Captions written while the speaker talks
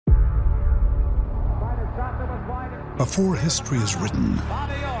Before history is written,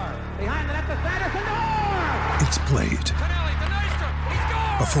 it's played.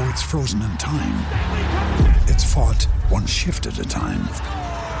 Before it's frozen in time, it's fought one shift at a time.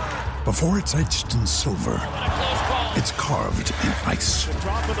 Before it's etched in silver, it's carved in ice.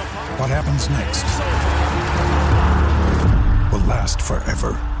 What happens next will last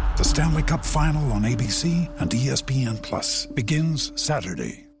forever. The Stanley Cup Final on ABC and ESPN Plus begins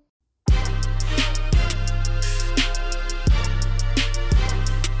Saturday.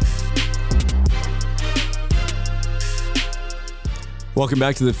 Welcome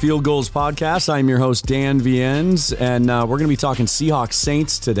back to the Field Goals Podcast. I'm your host, Dan Viennes, and we're going to be talking Seahawks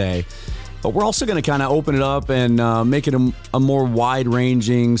Saints today. But we're also going to kind of open it up and make it a more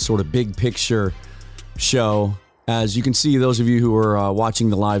wide-ranging, sort of big-picture show. As you can see, those of you who are watching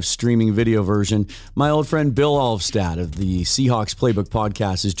the live streaming video version, my old friend Bill Alvstad of the Seahawks Playbook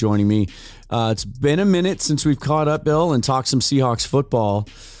Podcast is joining me. It's been a minute since we've caught up, Bill, and talked some Seahawks football.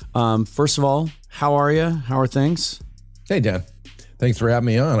 First of all, how are you? How are things? Hey, Dan. Thanks for having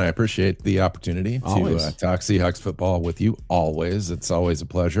me on. I appreciate the opportunity to talk Seahawks football with you always. It's always a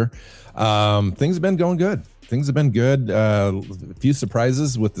pleasure. Things have been going good. A few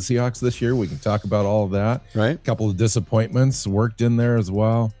surprises with the Seahawks this year. We can talk about all of that. Right. A couple of disappointments worked in there as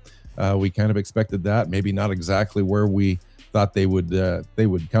well. We kind of expected that. Maybe not exactly where we thought they would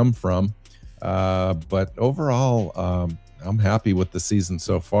come from. But overall, I'm happy with the season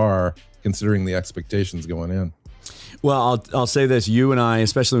so far, considering the expectations going in. Well, I'll say this: you and I,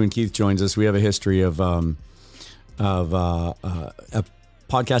 especially when Keith joins us, we have a history of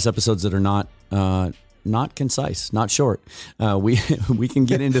podcast episodes that are not concise, not short. We can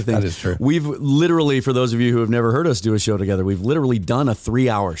get into things. That is true. We've literally, for those of you who have never heard us do a show together, we've literally done a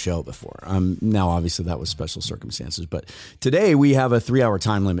 3-hour show before. Now, obviously, that was special circumstances, but today we have a 3-hour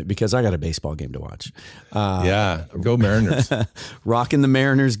time limit because I got a baseball game to watch. Go Mariners! Rocking the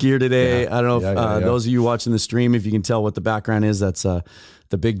Mariners gear today. Yeah. I don't know if those of you watching the stream, if you can tell what the background is. That's the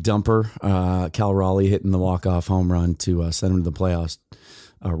big dumper, Cal Raleigh hitting the walk-off home run to send him to the playoffs.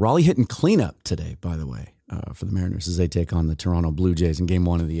 Raleigh hitting cleanup today, by the way, for the Mariners as they take on the Toronto Blue Jays in Game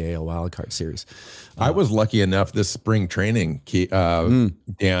 1 of the AL Wildcard Series. I was lucky enough this spring training,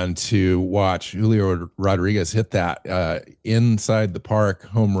 Dan, to watch Julio Rodriguez hit that inside the park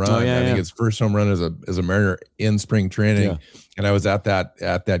home run. I think his first home run as a Mariner in spring training. Yeah. And I was at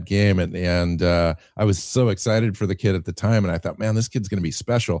that game, and I was so excited for the kid at the time, and I thought, man, this kid's going to be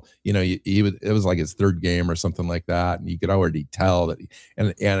special. You know, it was like his third game or something like that, and you could already tell that.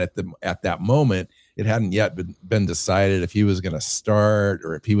 And at that moment, it hadn't yet been decided if he was going to start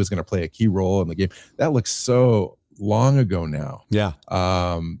or if he was going to play a key role in the game. That looks so long ago now. Yeah.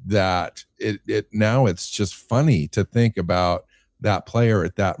 That it now it's just funny to think about that player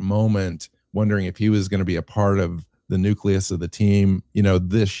at that moment, wondering if he was going to be a part of the nucleus of the team,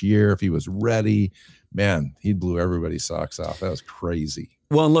 this year, if he was ready. Man, he blew everybody's socks off. That was crazy.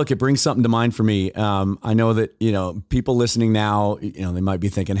 Well, and look, it brings something to mind for me. I know that, people listening now, they might be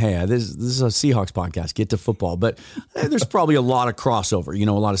thinking, hey, this is a Seahawks podcast, get to football. But there's probably a lot of crossover.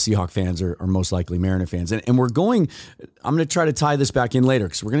 A lot of Seahawk fans are most likely Mariner fans. And I'm going to try to tie this back in later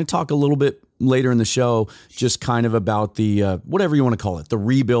because we're going to talk a little bit later in the show, just kind of about the, whatever you want to call it, the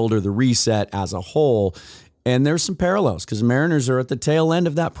rebuild or the reset as a whole. And there's some parallels because the Mariners are at the tail end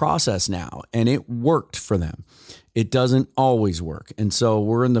of that process now, and it worked for them. It doesn't always work. And so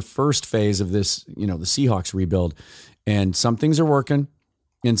we're in the first phase of this, the Seahawks rebuild, and some things are working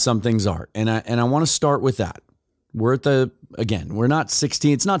and some things aren't. And I want to start with that. We're we're not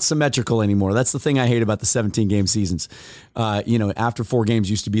 16. It's not symmetrical anymore. That's the thing I hate about the 17-game seasons. After 4 games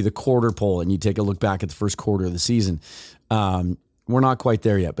used to be the quarter poll, and you take a look back at the first quarter of the season. We're not quite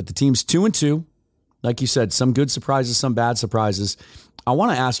there yet, but the team's 2-2. Like you said, some good surprises, some bad surprises. I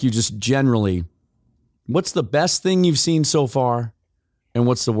want to ask you just generally, what's the best thing you've seen so far, and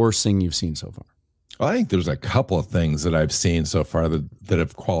what's the worst thing you've seen so far? Well, I think there's a couple of things that I've seen so far that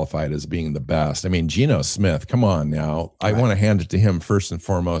have qualified as being the best. I mean, Geno Smith, come on now. Right. I want to hand it to him first and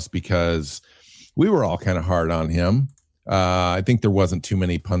foremost because we were all kind of hard on him. I think there wasn't too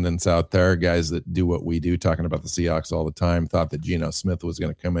many pundits out there, guys that do what we do, talking about the Seahawks all the time, thought that Geno Smith was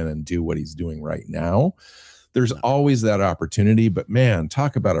going to come in and do what he's doing right now. There's always that opportunity, but man,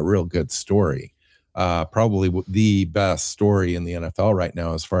 talk about a real good story. Probably the best story in the NFL right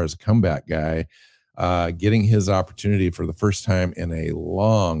now as far as a comeback guy, getting his opportunity for the first time in a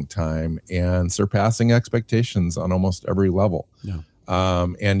long time and surpassing expectations on almost every level. Yeah.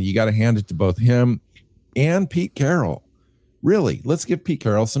 And you got to hand it to both him and Pete Carroll. Really, let's give Pete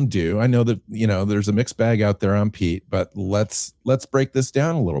Carroll some due. I know that, there's a mixed bag out there on Pete, but let's break this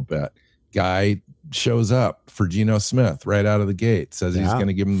down a little bit. guy shows up for Geno Smith right out of the gate, says he's going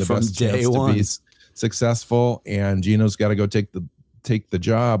to give him the best chance to be successful, and Geno's got to go take the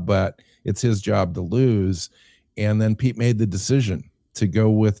job, but it's his job to lose. And then Pete made the decision to go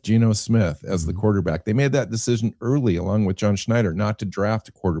with Geno Smith as the quarterback. They made that decision early, along with John Schneider, not to draft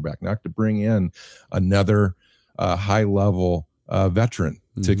a quarterback, not to bring in another high-level veteran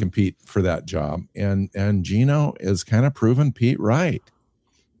to compete for that job. And Geno is kind of proven Pete right.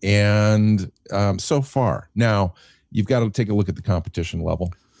 And so far, now you've got to take a look at the competition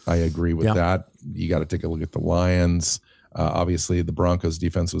level. I agree with that. You got to take a look at the Lions. Obviously, the Broncos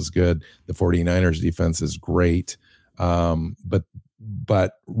defense was good. The 49ers defense is great.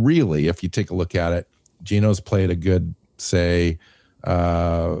 But really, if you take a look at it, Geno's played a good, say,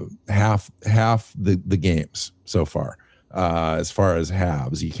 half the games so far. As far as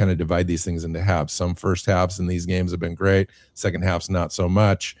halves, you kind of divide these things into halves. Some first halves in these games have been great. Second halves, not so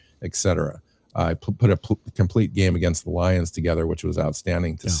much, etc. I put a complete game against the Lions together, which was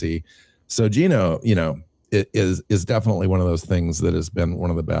outstanding to see. So Geno, it is definitely one of those things that has been one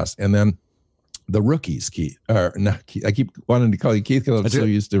of the best. And then the rookies, Keith, or not Keith. I keep wanting to call you Keith because I'm so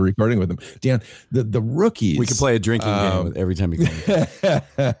used to recording with him. Dan, the rookies. We could play a drinking game every time you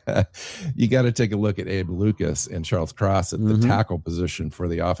come. You got to take a look at Abe Lucas and Charles Cross at the tackle position for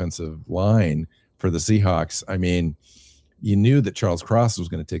the offensive line for the Seahawks. I mean, you knew that Charles Cross was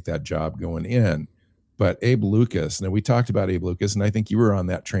going to take that job going in, but Abe Lucas, now we talked about Abe Lucas, and I think you were on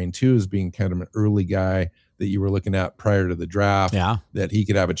that train too, as being kind of an early guy that you were looking at prior to the draft, that he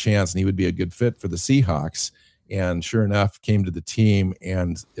could have a chance and he would be a good fit for the Seahawks. And sure enough, came to the team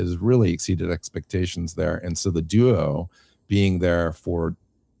and has really exceeded expectations there. And so the duo being there for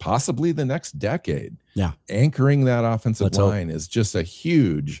possibly the next decade, anchoring that offensive line is just a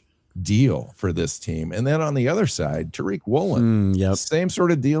huge deal for this team. And then on the other side, Tariq Woolen, same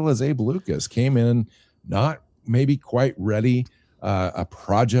sort of deal as Abe Lucas, came in not maybe quite ready, a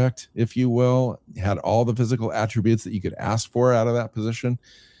project, if you will, had all the physical attributes that you could ask for out of that position,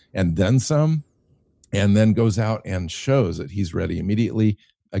 and then some, and then goes out and shows that he's ready immediately.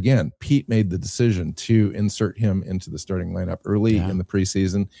 Again, Pete made the decision to insert him into the starting lineup early in the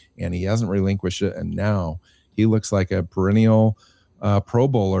preseason, and he hasn't relinquished it. And now he looks like a perennial Pro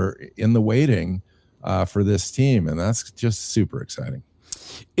Bowler in the waiting for this team, and that's just super exciting.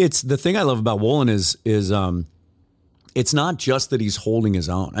 It's the thing I love about Woolen is it's not just that he's holding his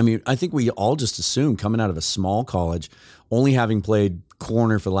own. I mean, I think we all just assume coming out of a small college, only having played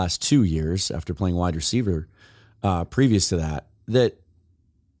corner for the last 2 years after playing wide receiver previous to that, that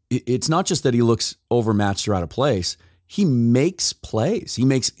it's not just that he looks overmatched or out of place. He makes plays. He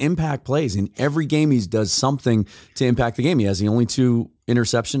makes impact plays. In every game, he does something to impact the game. He has the only 2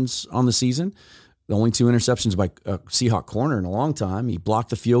 interceptions on the season, the only 2 interceptions by a Seahawk corner in a long time. He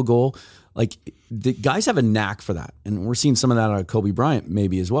blocked the field goal. Like, the guys have a knack for that, and we're seeing some of that out of Kobe Bryant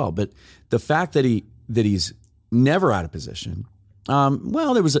maybe as well. But the fact that he's never out of position.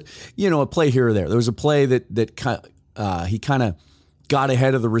 Well, there was a play here or there. There was a play that he kind of got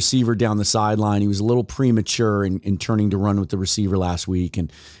ahead of the receiver down the sideline. He was a little premature in turning to run with the receiver last week,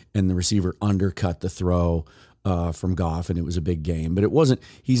 and the receiver undercut the throw from Goff, and it was a big game. But it wasn't.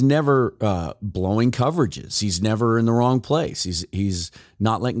 He's never blowing coverages. He's never in the wrong place. He's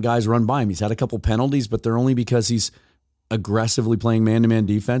not letting guys run by him. He's had a couple penalties, but they're only because he's aggressively playing man-to-man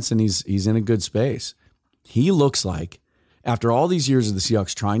defense, and he's in a good space. He looks like, after all these years of the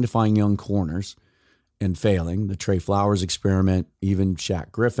Seahawks trying to find young corners and failing, the Trey Flowers experiment, even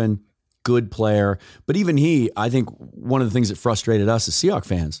Shaq Griffin, good player. But even he, I think one of the things that frustrated us as Seahawks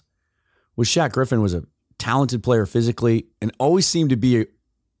fans was Shaq Griffin was a talented player physically and always seemed to be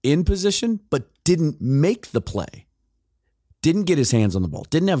in position, but didn't make the play. Didn't get his hands on the ball.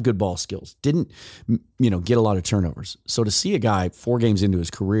 Didn't have good ball skills. Didn't, get a lot of turnovers. So to see a guy 4 games into his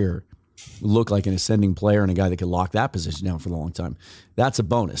career look like an ascending player and a guy that could lock that position down for a long time, that's a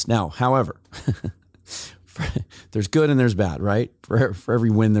bonus. Now, however, there's good and there's bad, right? For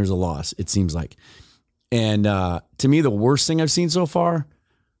every win, there's a loss, it seems like. And to me, the worst thing I've seen so far,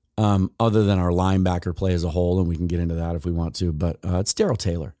 other than our linebacker play as a whole, and we can get into that if we want to, but it's Darrell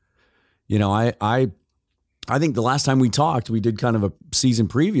Taylor. I think the last time we talked, we did kind of a season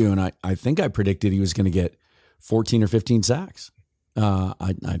preview, and I think I predicted he was going to get 14 or 15 sacks.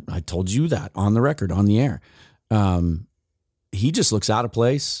 I told you that on the record, on the air. He just looks out of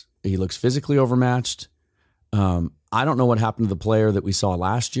place. He looks physically overmatched. I don't know what happened to the player that we saw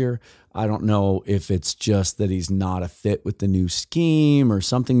last year. I don't know if it's just that he's not a fit with the new scheme or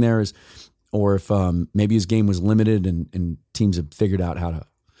something there is, or if maybe his game was limited and teams have figured out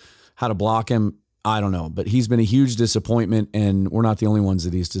how to block him. I don't know, but he's been a huge disappointment, and we're not the only ones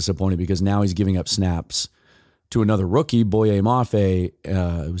that he's disappointed because now he's giving up snaps to another rookie, Boye Mafe.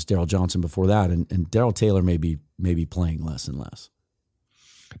 It was Darryl Johnson before that, and Darrell Taylor may be playing less and less.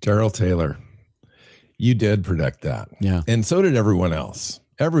 Darrell Taylor, you did predict that. Yeah. And so did everyone else.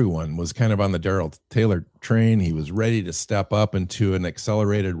 Everyone was kind of on the Darrell Taylor train. He was ready to step up into an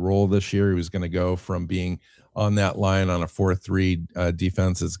accelerated role this year. He was going to go from being on that line on a 4-3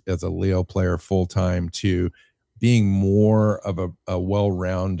 defense as a Leo player full-time to being more of a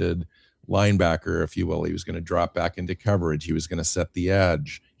well-rounded linebacker, if you will. He was going to drop back into coverage. He was going to set the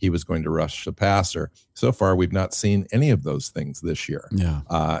edge. He was going to rush the passer. So far, we've not seen any of those things this year.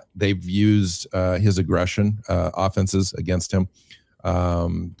 Yeah. They've used his aggression offenses against him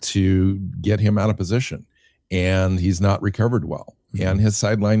to get him out of position, and he's not recovered well. And his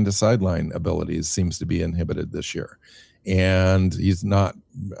sideline to sideline abilities seems to be inhibited this year, and he's not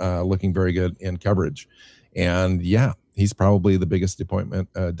looking very good in coverage. And yeah, he's probably the biggest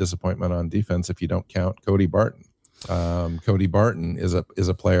disappointment on defense if you don't count Cody Barton. Cody Barton is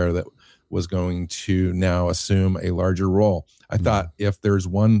a player that was going to now assume a larger role. I thought if there's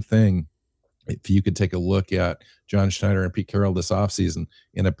one thing, if you could take a look at John Schneider and Pete Carroll this offseason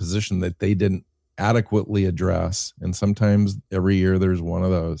in a position that they didn't adequately address, and sometimes every year there's one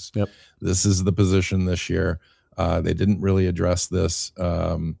of those. Yep. This is the position this year. They didn't really address this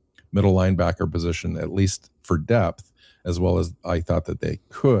middle linebacker position, at least for depth, as well as I thought that they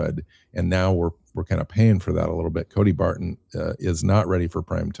could. And now we're kind of paying for that a little bit. Cody Barton is not ready for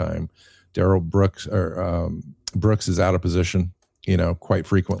prime time. Darrell Brooks is out of position, quite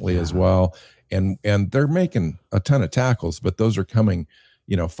frequently as well. And they're making a ton of tackles, but those are coming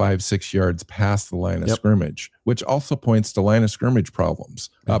 5-6 yards past the line of scrimmage, which also points to line of scrimmage problems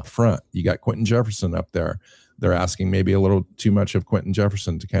up front. You got Quentin Jefferson up there. They're asking maybe a little too much of Quentin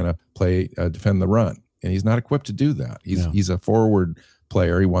Jefferson to kind of play, defend the run. And he's not equipped to do that. He's a forward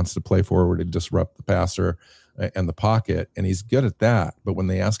player. He wants to play forward and disrupt the passer and the pocket. And he's good at that. But when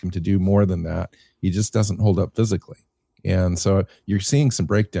they ask him to do more than that, he just doesn't hold up physically. And so you're seeing some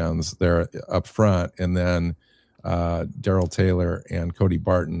breakdowns there up front. And then Darrell Taylor and Cody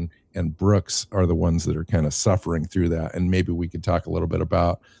Barton and Brooks are the ones that are kind of suffering through that. And maybe we could talk a little bit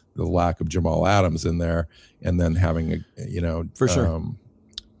about the lack of Jamal Adams in there, and then having for sure,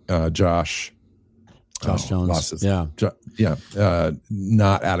 Josh Jones,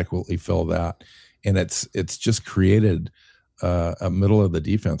 not adequately fill that, and it's just created a middle of the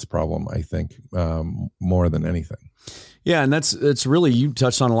defense problem, I think, more than anything. Yeah, and it's really, you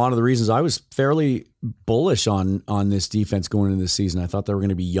touched on a lot of the reasons I was fairly bullish on this defense going into this season. I thought they were going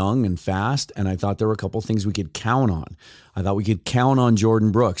to be young and fast, and I thought there were a couple of things we could count on. I thought we could count on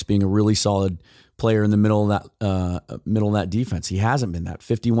Jordan Brooks being a really solid player in the middle of that defense. He hasn't been. That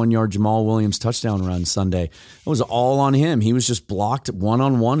 51-yard Jamal Williams touchdown run Sunday, it was all on him. He was just blocked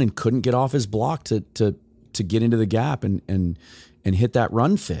one-on-one and couldn't get off his block to get into the gap and hit that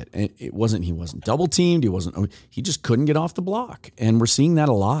run fit. And he wasn't double teamed. He just couldn't get off the block. And we're seeing that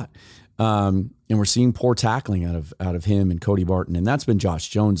a lot. And we're seeing poor tackling out of him and Cody Barton. And that's been Josh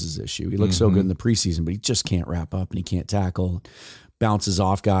Jones's issue. He looked so good in the preseason, but he just can't wrap up and he can't tackle, bounces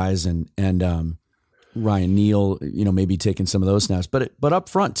off guys, and Ryan Neal, maybe taking some of those snaps, but up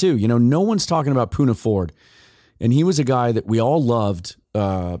front too, no one's talking about Poona Ford. And he was a guy that we all loved,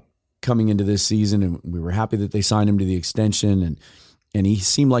 coming into this season, and we were happy that they signed him to the extension, and he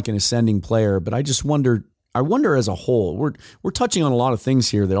seemed like an ascending player. But I just wonder as a whole, we're touching on a lot of things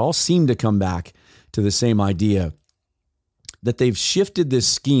here that all seem to come back to the same idea, that they've shifted this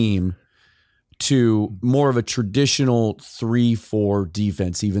scheme to more of a traditional 3-4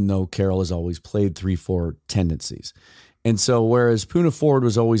 defense, even though Carroll has always played 3-4 tendencies. And so whereas Poona Ford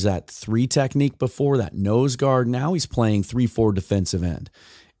was always that 3 technique before, that nose guard, now he's playing 3-4 defensive end.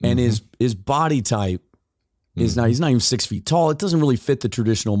 And his body type is he's not even 6 feet tall. It doesn't really fit the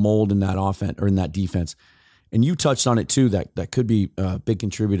traditional mold in that offense or in that defense. And you touched on it too, that could be a big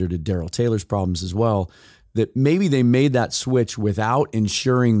contributor to Darrell Taylor's problems as well, that maybe they made that switch without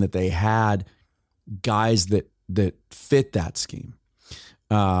ensuring that they had guys that fit that scheme.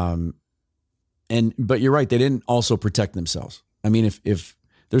 But you're right, they didn't also protect themselves. I mean, if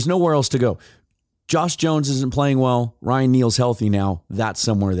there's nowhere else to go, Josh Jones isn't playing well. Ryan Neal's healthy now. That's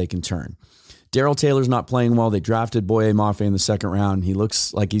somewhere they can turn. Darrell Taylor's not playing well. They drafted Boye Mafe in the second round. He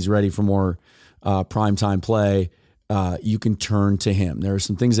looks like he's ready for more primetime play. You can turn to him. There are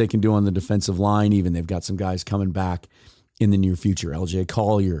some things they can do on the defensive line. Even they've got some guys coming back in the near future. LJ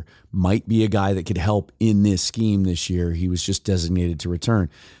Collier might be a guy that could help in this scheme this year. He was just designated to return.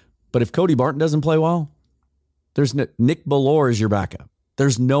 But if Cody Barton doesn't play well, there's Nick Bellore is your backup.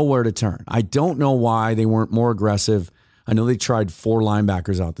 There's nowhere to turn. I don't know why they weren't more aggressive. I know they tried 4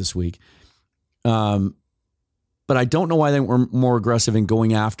 linebackers out this week. But I don't know why they weren't more aggressive in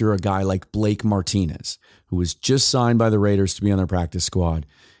going after a guy like Blake Martinez, who was just signed by the Raiders to be on their practice squad.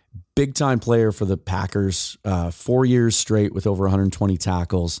 Big time player for the Packers, 4 years straight with over 120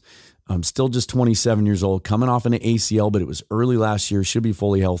 tackles. Still just 27 years old, coming off an ACL, but it was early last year, should be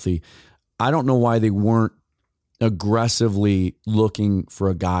fully healthy. I don't know why they weren't aggressively looking for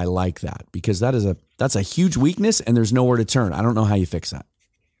a guy like that, because that's a huge weakness and there's nowhere to turn. I don't know how you fix that.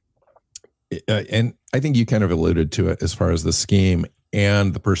 And I think you kind of alluded to it as far as the scheme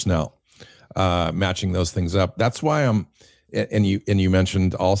and the personnel, matching those things up. That's why you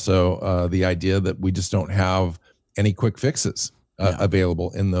mentioned also the idea that we just don't have any quick fixes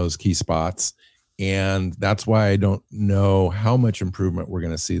available in those key spots. And that's why I don't know how much improvement we're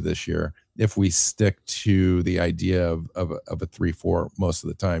going to see this year if we stick to the idea of a 3-4 most of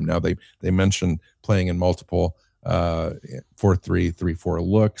the time. Now they mentioned playing in multiple 4-3, 3-4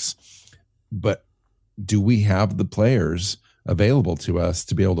 looks, but do we have the players available to us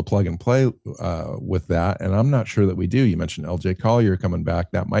to be able to plug and play with that? And I'm not sure that we do. You mentioned LJ Collier coming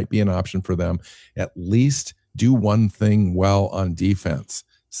back. That might be an option for them. At least do one thing well on defense.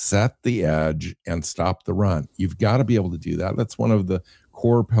 Set the edge and stop the run. You've got to be able to do that. That's one of the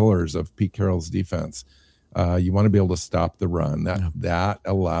core pillars of Pete Carroll's defense. You want to be able to stop the run. That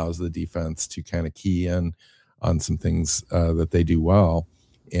allows the defense to kind of key in on some things that they do well.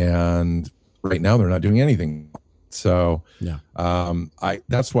 And right now they're not doing anything. So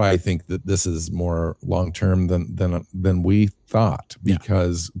that's why I think that this is more long-term than we thought,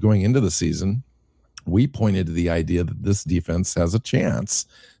 because going into the season, we pointed to the idea that this defense has a chance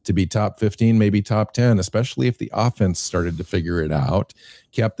to be top 15, maybe top 10, especially if the offense started to figure it out,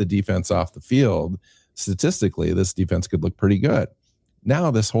 kept the defense off the field. Statistically, this defense could look pretty good.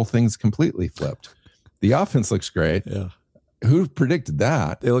 Now this whole thing's completely flipped. The offense looks great. Yeah. Who predicted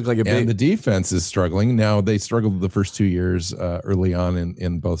that? They look like and the defense is struggling. Now they struggled the first 2 years early on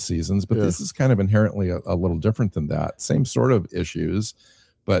in both seasons, but this is kind of inherently a little different than that. Same sort of issues,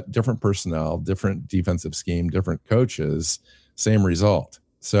 but different personnel, different defensive scheme, different coaches, same result.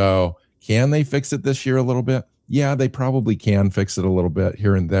 So can they fix it this year a little bit? Yeah, they probably can fix it a little bit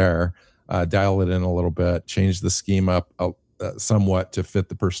here and there, dial it in a little bit, change the scheme up somewhat to fit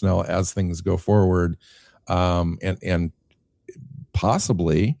the personnel as things go forward, and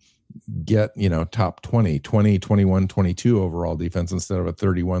possibly get, top 20, 21, 22 overall defense instead of a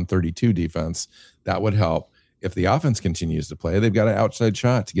 31, 32 defense. That would help. If the offense continues to play, they've got an outside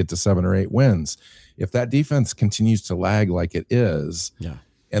shot to get to 7 or 8 wins. If that defense continues to lag like it is,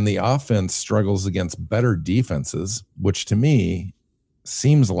 and the offense struggles against better defenses, which to me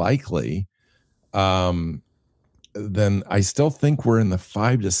seems likely, then I still think we're in the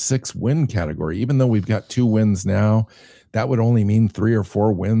 5 to 6 win category. Even though we've got 2 wins now, that would only mean 3 or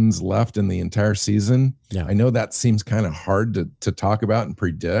 4 wins left in the entire season. Yeah. I know that seems kind of hard to talk about and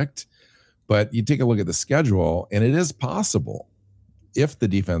predict, but you take a look at the schedule, and it is possible if the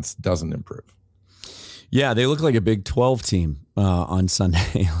defense doesn't improve. Yeah, they look like a Big 12 team on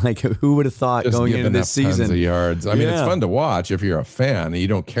Sunday. Like, who would have thought just going into this season? Tons of yards. I mean, it's fun to watch if you're a fan and you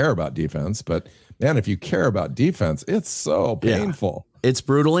don't care about defense. But, man, if you care about defense, it's so painful. It's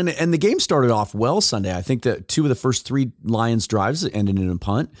brutal. And the game started off well Sunday. I think that 2 of the first 3 Lions drives ended in a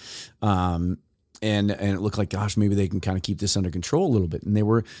punt. And it looked like, gosh, maybe they can kind of keep this under control a little bit. And they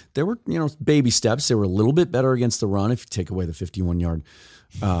were baby steps. They were a little bit better against the run if you take away the 51-yard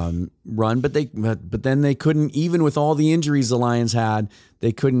run. But then they couldn't, even with all the injuries the Lions had,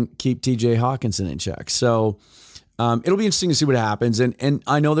 they couldn't keep TJ Hawkinson in check. So it'll be interesting to see what happens. And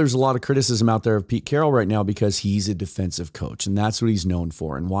I know there's a lot of criticism out there of Pete Carroll right now because he's a defensive coach, and that's what he's known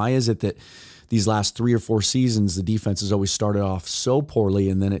for. And why is it that these last 3 or 4 seasons, the defense has always started off so poorly,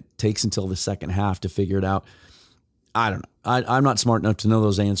 and then it takes until the second half to figure it out? I don't know. I'm not smart enough to know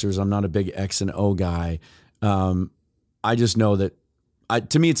those answers. I'm not a big X and O guy. I just know that,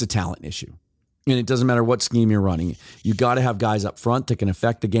 to me, it's a talent issue. And it doesn't matter what scheme you're running. You got to have guys up front that can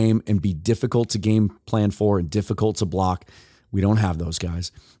affect the game and be difficult to game plan for and difficult to block. We don't have those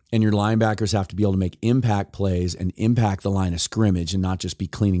guys. And your linebackers have to be able to make impact plays and impact the line of scrimmage and not just be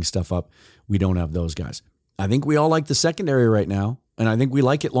cleaning stuff up. We don't have those guys. I think we all like the secondary right now, and I think we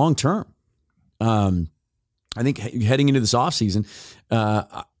like it long term. I think heading into this offseason,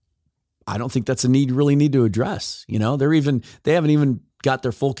 I don't think that's a really need to address. They haven't even got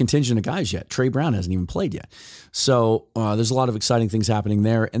their full contingent of guys yet. Trey Brown hasn't even played yet. So there's a lot of exciting things happening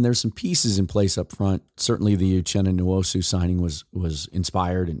there, and there's some pieces in place up front. Certainly the Uchenna Nwosu signing was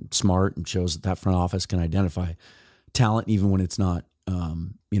inspired and smart and shows that front office can identify talent even when it's not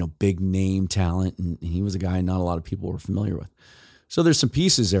big name talent, and he was a guy not a lot of people were familiar with. So there's some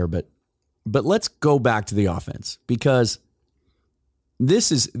pieces there, but let's go back to the offense, because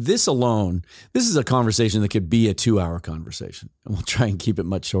this is a conversation that could be a 2-hour conversation, and we'll try and keep it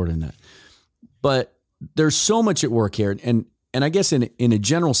much shorter than that. But there's so much at work here, and I guess in a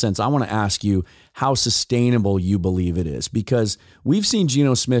general sense, I want to ask you how sustainable you believe it is, because we've seen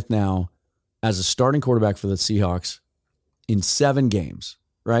Geno Smith now as a starting quarterback for the Seahawks in 7 games,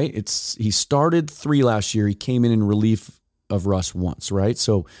 right? He started 3 last year. He came in relief of Russ once, right?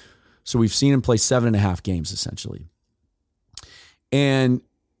 So we've seen him play 7.5 games essentially. And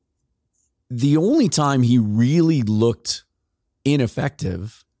the only time he really looked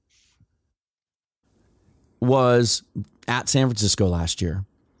ineffective was at San Francisco last year.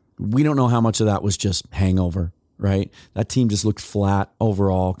 We don't know how much of that was just hangover, right? That team just looked flat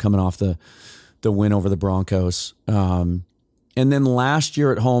overall coming off the win over the Broncos. And then last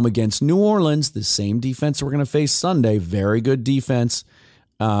year at home against New Orleans, the same defense we're going to face Sunday, very good defense.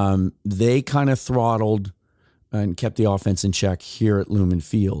 They kind of throttled and kept the offense in check here at Lumen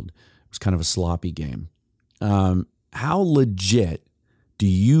Field. It was kind of a sloppy game. How legit do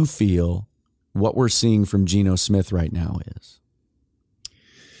you feel what we're seeing from Geno Smith right now is?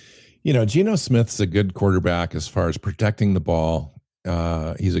 Geno Smith's a good quarterback as far as protecting the ball.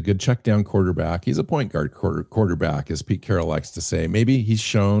 He's a good check down quarterback. He's a point guard quarterback, as Pete Carroll likes to say. Maybe he's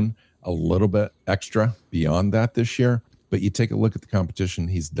shown a little bit extra beyond that this year, but you take a look at the competition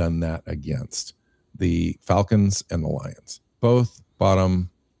he's done that against. The Falcons and the Lions, both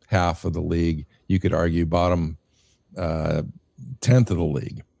bottom half of the league. You could argue bottom 10th of the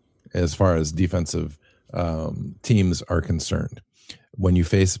league as far as defensive teams are concerned. When you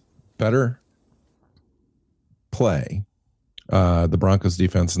face better play, the Broncos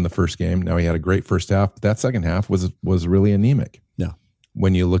defense in the first game, now he had a great first half, but that second half was really anemic. Yeah.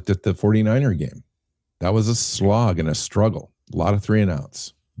 When you looked at the 49er game, that was a slog and a struggle. A lot of 3 and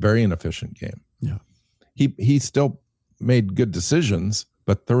outs. Very inefficient game. Yeah. He still made good decisions,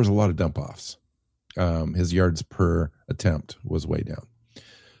 but there was a lot of dump offs. His yards per attempt was way down.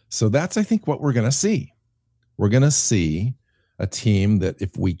 So that's, I think, what we're going to see. We're going to see a team that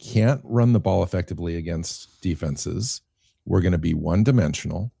if we can't run the ball effectively against defenses, we're going to be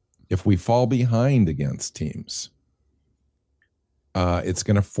one-dimensional. If we fall behind against teams, it's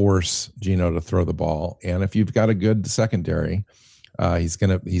going to force Geno to throw the ball. And if you've got a good secondary, he's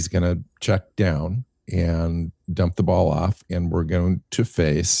going to check down and dump the ball off, and we're going to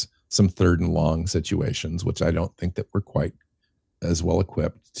face some 3rd and long situations, which I don't think that we're quite as well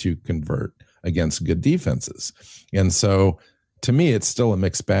equipped to convert against good defenses. And so to me, it's still a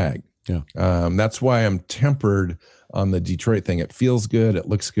mixed bag. Yeah. That's why I'm tempered on the Detroit thing. It feels good. It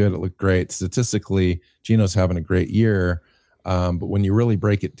looks good. It looked great. Statistically, Geno's having a great year. But when you really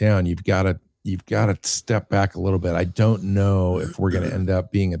break it down, you've got to step back a little bit. I don't know if we're going to end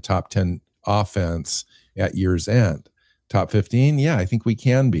up being a top 10 offense at year's end. Top 15? Yeah, I think we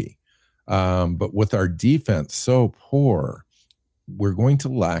can be. But with our defense so poor, we're going to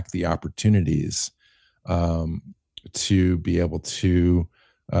lack the opportunities to be able to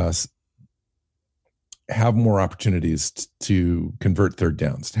have more opportunities to convert 3rd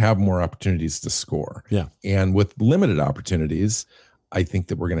downs, to have more opportunities to score. Yeah. And with limited opportunities, I think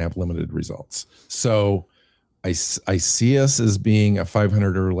that we're going to have limited results. So I see us as being a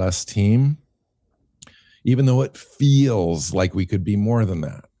 500 or less team, even though it feels like we could be more than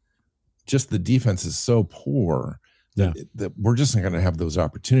that. Just the defense is so poor that we're just not going to have those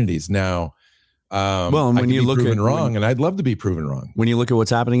opportunities. Now, well, and when you look proven wrong, and I'd love to be proven wrong. When you look at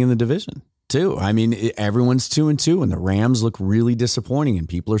what's happening in the division, too. I mean, everyone's 2-2, and the Rams look really disappointing, and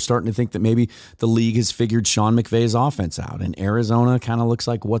people are starting to think that maybe the league has figured Sean McVay's offense out, and Arizona kind of looks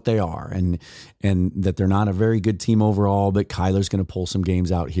like what they are, and that they're not a very good team overall, but Kyler's going to pull some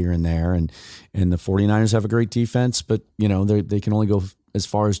games out here and there, and the 49ers have a great defense, but they can only go as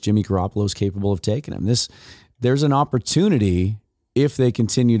far as Jimmy Garoppolo is capable of taking them. There's an opportunity, if they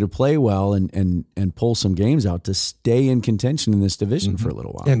continue to play well and pull some games out, to stay in contention in this division for a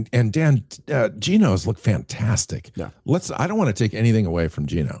little while. And Dan, Geno's looked fantastic. Yeah. I don't want to take anything away from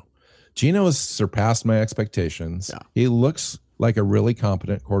Geno. Geno has surpassed my expectations. Yeah. He looks like a really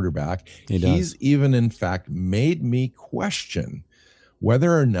competent quarterback. He's even, in fact, made me question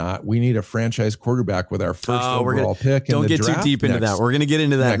whether or not we need a franchise quarterback with our first overall pick. Don't get too deep into that. We're going to get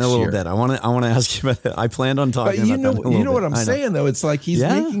into that in a little bit. I want to ask you about that. I planned on talking about that. You know what I'm saying, though? It's like he's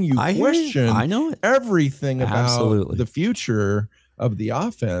making you question everything about the future of the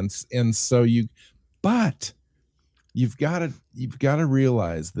offense. And so but you've got to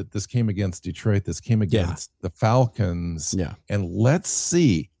realize that this came against Detroit. This came against the Falcons. Yeah. And let's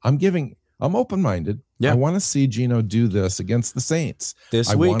see. I'm open-minded. Yeah. I want to see Geno do this against the Saints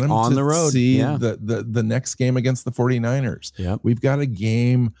this week want him on to the road. See yeah. the next game against the 49ers. Yep. We've got a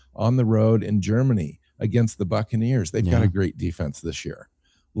game on the road in Germany against the Buccaneers. They've got a great defense this year.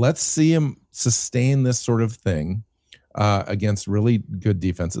 Let's see him sustain this sort of thing against really good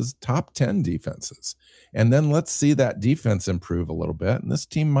defenses, top 10 defenses. And then let's see that defense improve a little bit. And this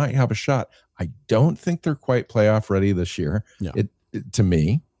team might have a shot. I don't think they're quite playoff ready this year. Yeah. To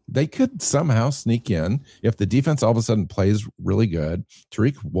me, they could somehow sneak in if the defense all of a sudden plays really good.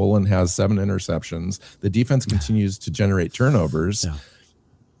 Tariq Woolen has 7 interceptions. The defense continues to generate turnovers. Yeah.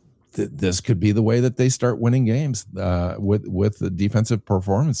 This could be the way that they start winning games with the defensive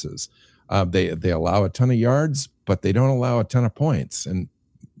performances. They allow a ton of yards, but they don't allow a ton of points, and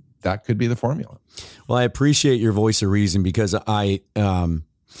that could be the formula. Well, I appreciate your voice of reason because I've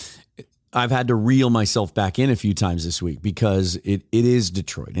had to reel myself back in a few times this week because it is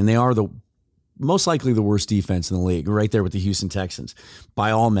Detroit, and they are the most likely the worst defense in the league, right there with the Houston Texans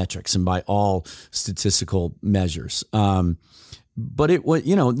by all metrics and by all statistical measures. But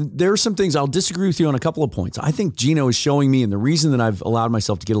there are some things I'll disagree with you on a couple of points. I think Geno is showing me, and the reason that I've allowed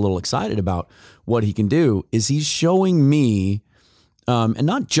myself to get a little excited about what he can do is he's showing me, and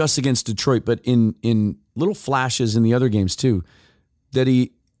not just against Detroit, but in little flashes in the other games too, that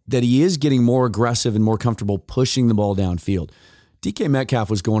he is getting more aggressive and more comfortable pushing the ball downfield. DK Metcalf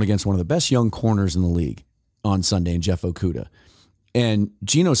was going against one of the best young corners in the league on Sunday in Jeff Okudah. And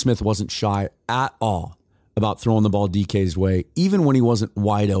Geno Smith wasn't shy at all about throwing the ball DK's way, even when he wasn't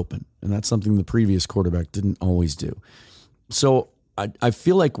wide open. And that's something the previous quarterback didn't always do. So I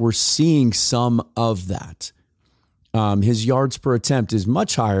feel like we're seeing some of that. His yards per attempt is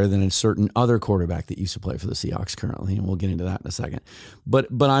much higher than a certain other quarterback that used to play for the Seahawks currently, and we'll get into that in a second. But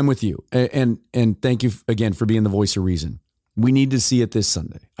I'm with you, and thank you again for being the voice of reason. We need to see it this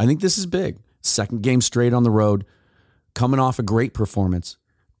Sunday. I think this is big. Second game straight on the road, coming off a great performance,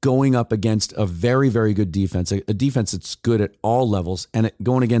 going up against a very, very good defense, a defense that's good at all levels, and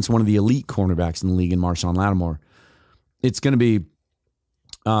going against one of the elite cornerbacks in the league in Marshawn Lattimore. It's going to be,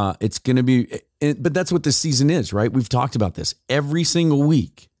 but that's what this season is, right? We've talked about this. Every single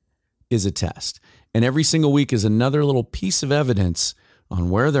week is a test, and every single week is another little piece of evidence on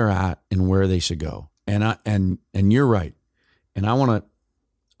where they're at and where they should go. And you're right. And I want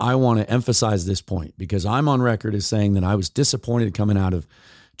to emphasize this point because I'm on record as saying that I was disappointed coming out of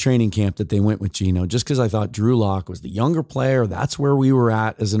training camp that they went with Geno just because I thought Drew Lock was the younger player. That's where we were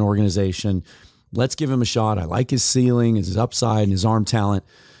at as an organization. Let's give him a shot. I like his ceiling, his upside, and his arm talent.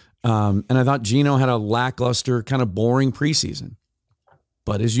 And I thought Geno had a lackluster, kind of boring preseason.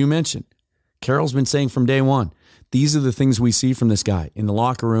 But as you mentioned, Carroll's been saying from day one, these are the things we see from this guy in the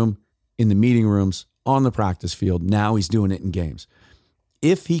locker room, in the meeting rooms, on the practice field. Now he's doing it in games.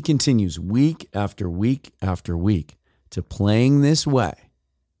 If he continues week after week after week to playing this way,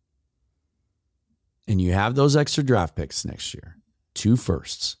 and you have those extra draft picks next year, 2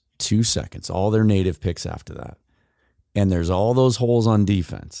 firsts, 2 seconds, all their native picks after that, and there's all those holes on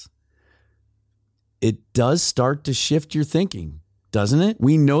defense, it does start to shift your thinking, doesn't it?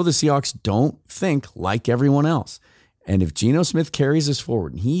 We know the Seahawks don't think like everyone else. And if Geno Smith carries us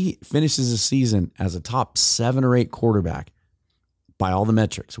forward and he finishes the season as a top 7 or 8 quarterback by all the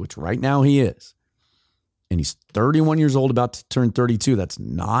metrics, which right now he is, and he's 31 years old, about to turn 32. That's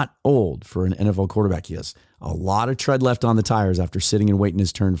not old for an NFL quarterback. He has a lot of tread left on the tires after sitting and waiting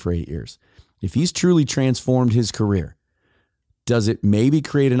his turn for 8 years. If he's truly transformed his career, does it maybe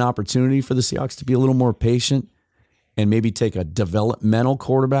create an opportunity for the Seahawks to be a little more patient and maybe take a developmental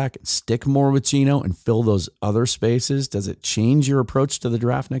quarterback and stick more with Geno and fill those other spaces? Does it change your approach to the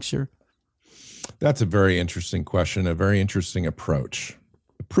draft next year? That's a very interesting question, a very interesting approach.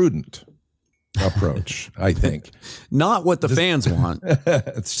 A prudent approach, I think. Not what the fans want.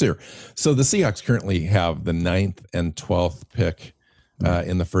 It's true. So the Seahawks currently have the 9th and 12th pick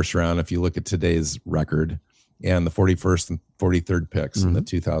in the first round, if you look at today's record, and the 41st and 43rd picks in the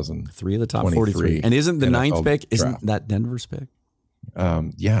 2003 of the top 43. And isn't the NFL 9th pick, draft. isn't that Denver's pick?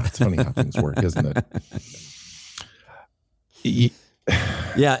 Yeah, it's funny how things work, isn't it?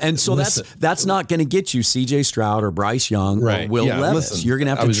 Yeah, and so that's not going to get you C.J. Stroud or Bryce Young or Will Levis. Listen, you're going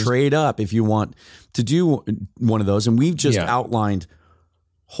to have to trade up if you want to do one of those. And we've just outlined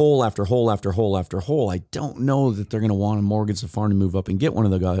hole after hole after hole after hole. I don't know that they're going to want a Morgan Safar to move up and get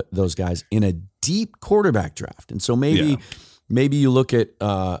one of those guys in a deep quarterback draft. And so maybe you look at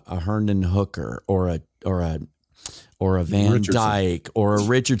a Herndon Hooker or or a Van Dyke or a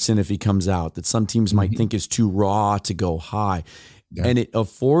Richardson if he comes out that some teams might think is too raw to go high. Yeah. And it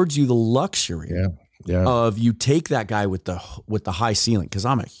affords you the luxury of you take that guy with the high ceiling, because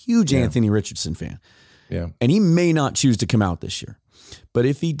I'm a huge Anthony Richardson fan. Yeah. And he may not choose to come out this year. But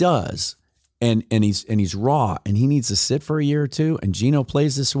if he does, and he's raw and he needs to sit for a year or two, and Geno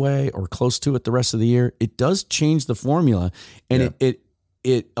plays this way or close to it the rest of the year, it does change the formula, and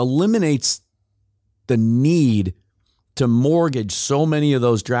it eliminates the need to mortgage so many of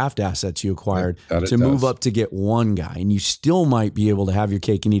those draft assets you acquired to move up to get one guy. And you still might be able to have your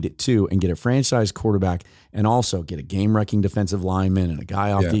cake and eat it too, and get a franchise quarterback and also get a game-wrecking defensive lineman and a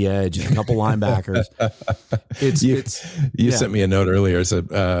guy off the edge and a couple linebackers. You sent me a note earlier, said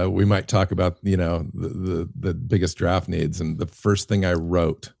we might talk about, the biggest draft needs. And the first thing I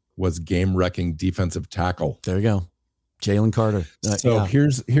wrote was game-wrecking defensive tackle. There you go. Jalen Carter.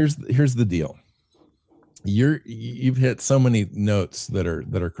 Here's the deal. You've hit so many notes that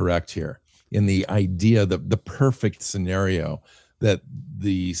are correct here in the idea that the perfect scenario that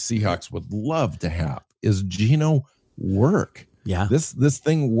the Seahawks would love to have is Geno work. Yeah. This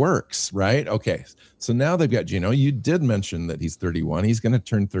thing works, right? Okay. So now they've got Geno. You did mention that he's 31. He's going to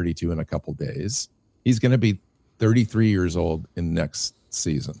turn 32 in a couple days. He's going to be 33 years old in next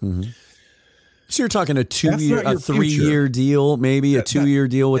season. Mm-hmm. So you're talking a 3-year deal, maybe a 2-year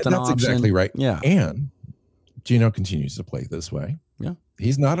deal with an option. That's exactly right. Yeah. And Geno continues to play this way. Yeah.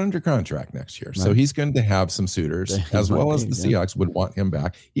 He's not under contract next year. Right. So he's going to have some suitors, as well as the Seahawks would want him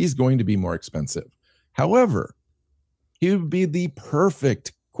back. He's going to be more expensive. However, he would be the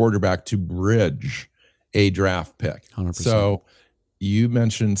perfect quarterback to bridge a draft pick. 100%. So you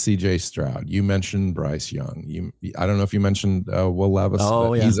mentioned CJ Stroud. You mentioned Bryce Young. I don't know if you mentioned Will Levis.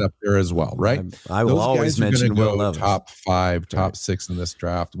 Oh, yeah. He's up there as well, right? I will always mention Will Levis. Top 5, top 6 in this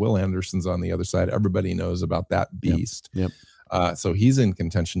draft. Will Anderson's on the other side. Everybody knows about that beast. Yep. So he's in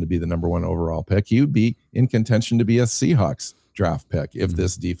contention to be the number 1 overall pick. He would be in contention to be a Seahawks draft pick if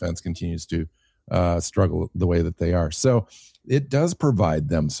this defense continues to struggle the way that they are. So it does provide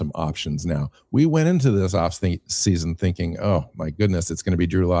them some options now. We went into this off-season thinking, oh, my goodness, it's going to be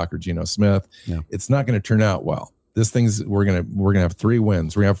Drew Lock or Geno Smith. Yeah. It's not going to turn out well. We're gonna have 3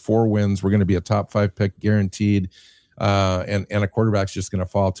 wins. We're gonna have 4 wins. We're gonna be a top 5 pick guaranteed, and a quarterback's just gonna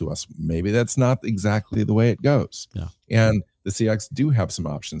fall to us. Maybe that's not exactly the way it goes. Yeah. And the Seahawks do have some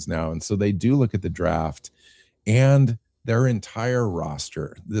options now, and so they do look at the draft and their entire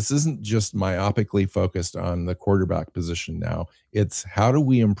roster. This isn't just myopically focused on the quarterback position now. It's how do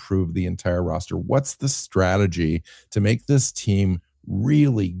we improve the entire roster? What's the strategy to make this team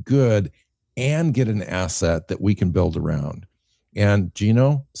really good and get an asset that we can build around? And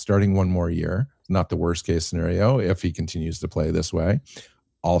Geno starting 1 more year, not the worst case scenario if he continues to play this way.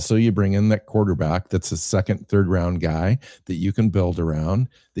 Also, you bring in that quarterback that's a 2nd, 3rd round guy that you can build around,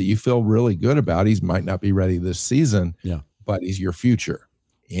 that you feel really good about. He might not be ready this season, but he's your future.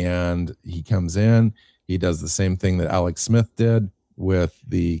 And he comes in, he does the same thing that Alex Smith did with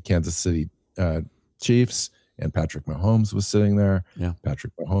the Kansas City Chiefs, and Patrick Mahomes was sitting there. Yeah.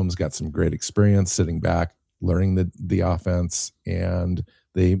 Patrick Mahomes got some great experience sitting back, learning the offense, and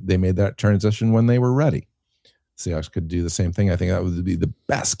they made that transition when they were ready. Seahawks could do the same thing. I think that would be the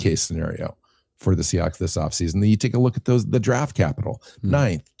best case scenario for the Seahawks this offseason. Then you take a look at the draft capital,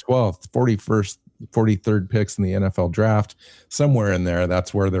 9th, 12th, 41st, 43rd picks in the NFL draft, somewhere in there.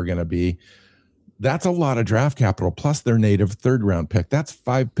 That's where they're going to be. That's a lot of draft capital, plus their native 3rd round pick. That's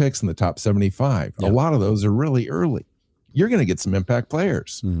 5 picks in the top 75. Yep. A lot of those are really early. You're going to get some impact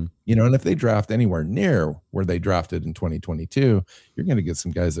players, and if they draft anywhere near where they drafted in 2022, you're going to get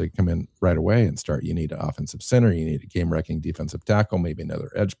some guys that come in right away and start. You need an offensive center, you need a game-wrecking defensive tackle, maybe another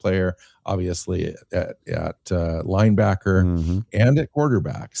edge player, obviously at linebacker and at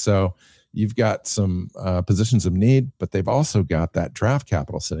quarterback. So you've got some positions of need, but they've also got that draft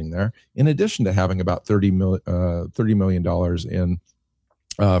capital sitting there, in addition to having about $30 million in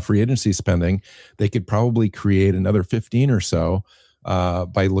free agency spending. They could probably create another 15 or so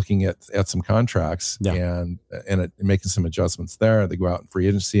by looking at some contracts and making some adjustments there. They go out in free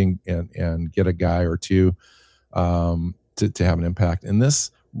agency and get a guy or two to have an impact. And this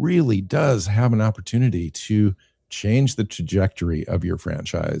really does have an opportunity to change the trajectory of your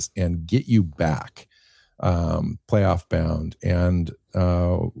franchise and get you back playoff bound. And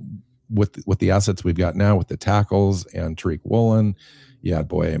with the assets we've got now, with the tackles and Tariq Woolen,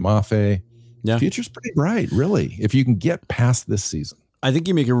 Boye Mafe. The future's pretty bright, really, if you can get past this season. I think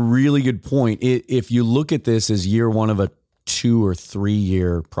you make a really good point. If you look at this as year 1 of a 2 or 3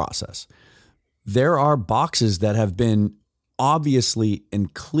 year process, there are boxes that have been obviously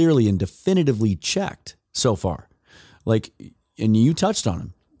and clearly and definitively checked so far. Like, and you touched on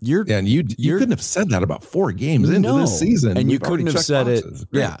him. You couldn't have said that about 4 games into this season. And you couldn't have said it.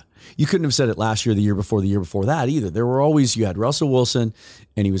 Yeah. You couldn't have said it last year, the year before that either. There were always, you had Russell Wilson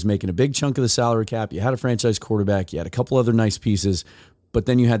and he was making a big chunk of the salary cap. You had a franchise quarterback. You had a couple other nice pieces, but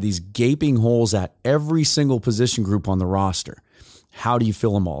then you had these gaping holes at every single position group on the roster. How do you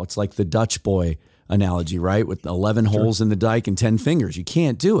fill them all? It's like the Dutch boy analogy, right? With 11 holes in the dike and 10 fingers. You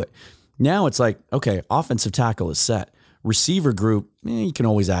can't do it. Now it's like, okay, offensive tackle is set. Receiver group, you can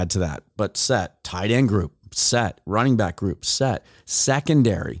always add to that, but set. Tight end group, set. Running back group, set.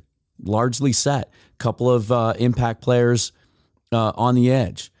 Secondary, largely set. Couple of impact players on the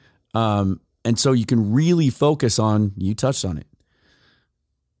edge. And so you can really focus on, you touched on it,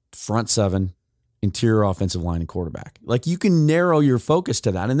 front 7, interior offensive line and quarterback. Like you can narrow your focus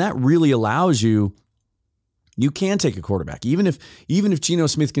to that, and that really allows you can take a quarterback. Even if Geno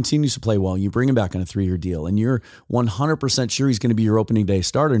Smith continues to play well, you bring him back on a 3-year deal and you're 100% sure he's going to be your opening day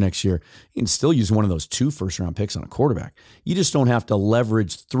starter next year, you can still use one of those 2 first-round picks on a quarterback. You just don't have to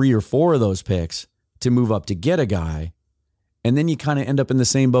leverage 3 or 4 of those picks to move up to get a guy. And then you kind of end up in the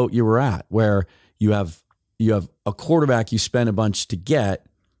same boat you were at, where you have a quarterback you spent a bunch to get,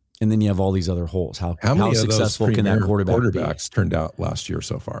 and then you have all these other holes. How many successful of those can that quarterbacks turned out last year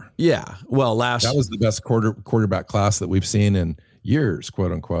so far? Yeah. Well, that was the best quarterback class that we've seen in years,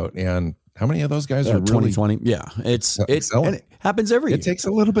 quote unquote. And how many of those guys are 2020? Yeah. It happens every year. It takes a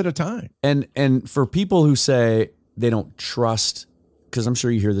little bit of time. And for people who say they don't trust, because I'm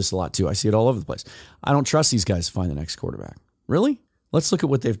sure you hear this a lot too. I see it all over the place. I don't trust these guys to find the next quarterback. Really? Let's look at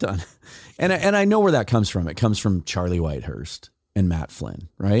what they've done. And I know where that comes from. It comes from Charlie Whitehurst and Matt Flynn,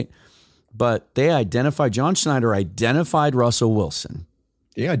 right? But John Schneider identified Russell Wilson.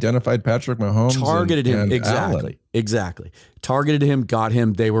 He identified Patrick Mahomes. Targeted him. Exactly. Exactly. Targeted him, got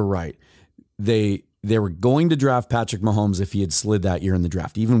him. They were right. They were going to draft Patrick Mahomes if he had slid that year in the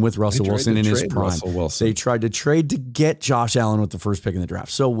draft, even with Russell Wilson in his prime. They tried to trade to get Josh Allen with the first pick in the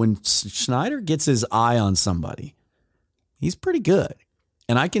draft. So when Schneider gets his eye on somebody, he's pretty good.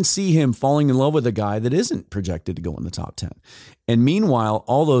 And I can see him falling in love with a guy that isn't projected to go in the top 10. And meanwhile,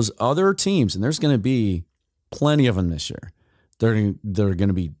 all those other teams, and there's going to be plenty of them this year, they're going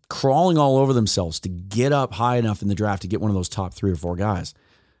to be crawling all over themselves to get up high enough in the draft to get one of those top 3 or 4 guys.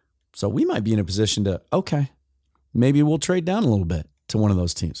 So we might be in a position to, okay, maybe we'll trade down a little bit to one of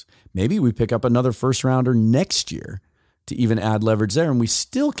those teams. Maybe we pick up another first rounder next year to even add leverage there, and we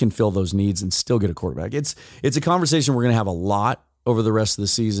still can fill those needs and still get a quarterback. It's a conversation we're going to have a lot over the rest of the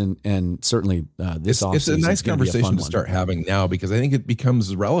season, and certainly this offseason. It's a nice conversation to start having now, because I think it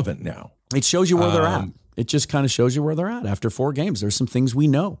becomes relevant now. It shows you where they're at. It just kind of shows you where they're at after 4 games. There's some things we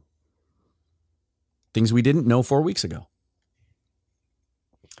know, things we didn't know 4 weeks ago.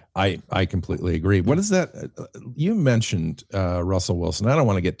 I completely agree. What is that? You mentioned Russell Wilson. I don't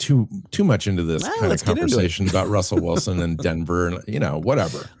want to get too much into this kind of conversation about Russell Wilson and Denver and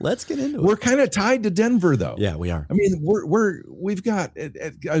whatever. Let's get into it. We're kind of tied to Denver, though. Yeah, we are. I mean, we've got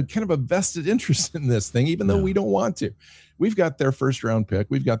a kind of a vested interest in this thing, even though we don't want to. We've got their first round pick.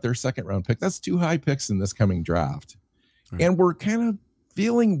 We've got their second round pick. That's 2 high picks in this coming draft. Right. And we're kind of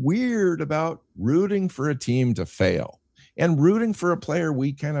feeling weird about rooting for a team to fail. And rooting for a player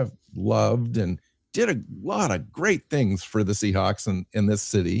we kind of loved and did a lot of great things for the Seahawks in this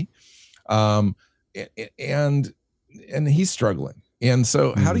city. And he's struggling. And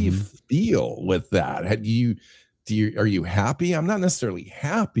so how do you feel with that? Are you happy? I'm not necessarily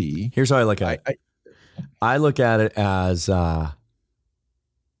happy. Here's how I look at it. I look at it as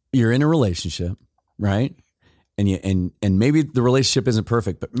you're in a relationship, right? And maybe the relationship isn't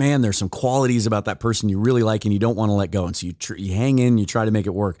perfect, but man, there's some qualities about that person you really like and you don't want to let go. And so you hang in, you try to make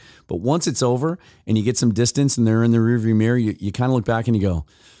it work. But once it's over and you get some distance and they're in the rearview mirror, you kind of look back and you go,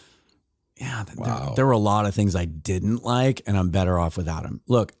 yeah, wow. There were a lot of things I didn't like and I'm better off without him.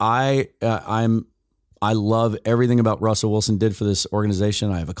 Look, I love everything about Russell Wilson did for this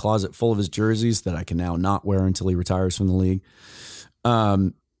organization. I have a closet full of his jerseys that I can now not wear until he retires from the league.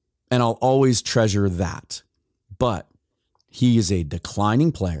 And I'll always treasure that. But he is a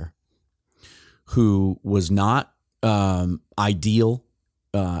declining player who was not ideal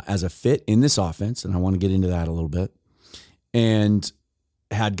as a fit in this offense, and I want to get into that a little bit, and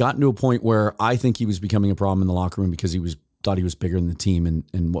had gotten to a point where I think he was becoming a problem in the locker room because thought he was bigger than the team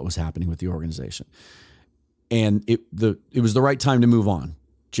and what was happening with the organization. And it was the right time to move on.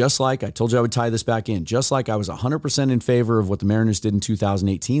 Just like I told you I would tie this back in, just like I was 100% in favor of what the Mariners did in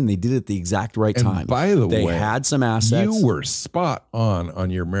 2018. They did it at the exact right time. By the way, they had some assets. You were spot on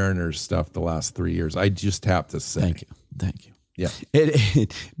your Mariners stuff the last 3 years. I just have to say. Thank you. Yeah.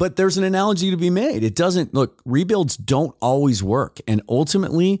 But there's an analogy to be made. It doesn't look, rebuilds don't always work. And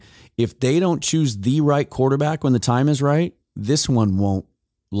ultimately, if they don't choose the right quarterback when the time is right, this one won't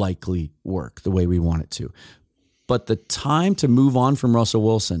likely work the way we want it to. But the time to move on from Russell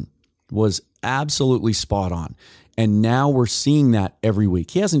Wilson was absolutely spot on. And now we're seeing that every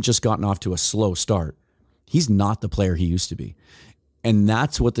week. He hasn't just gotten off to a slow start. He's not the player he used to be. And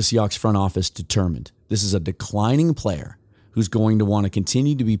that's what the Seahawks front office determined. This is a declining player who's going to want to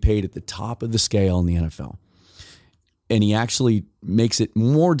continue to be paid at the top of the scale in the NFL. And he actually makes it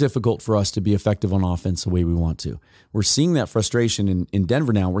more difficult for us to be effective on offense the way we want to. We're seeing that frustration in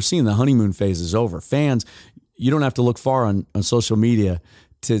Denver now. We're seeing the honeymoon phase is over. Fans, you don't have to look far on social media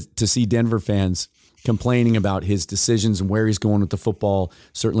to see Denver fans complaining about his decisions and where he's going with the football.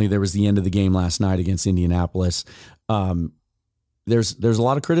 Certainly there was the end of the game last night against Indianapolis. There's a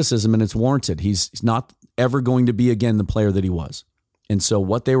lot of criticism, and it's warranted. He's not ever going to be again the player that he was. And so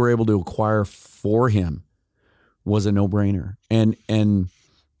what they were able to acquire for him was a no-brainer. And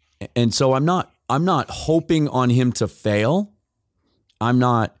so I'm not hoping on him to fail. I'm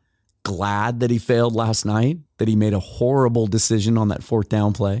not glad that he failed last night, that he made a horrible decision on that fourth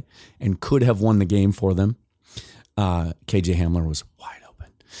down play and could have won the game for them. KJ Hamler was wide open.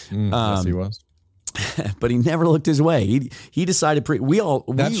 Yes, he was. But he never looked his way. He decided we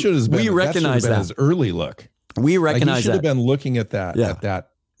recognize that his early look. We recognize he should have been looking at that. Yeah. At that.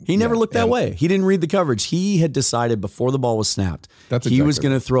 He never looked that way. He didn't read the coverage. He had decided before the ball was snapped, he was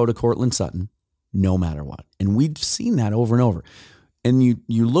going to throw to Cortland Sutton no matter what. And we've seen that over and over. And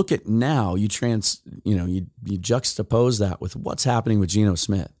you look at now, you juxtapose that with what's happening with Geno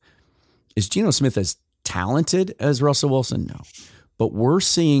Smith. Is Geno Smith as talented as Russell Wilson? No. But we're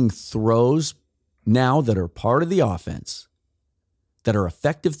seeing throws now that are part of the offense, that are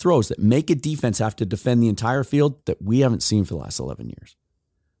effective throws that make a defense have to defend the entire field that we haven't seen for the last 11 years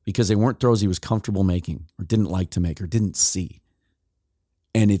because they weren't throws he was comfortable making or didn't like to make or didn't see.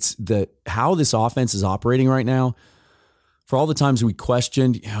 And it's how this offense is operating right now. For all the times we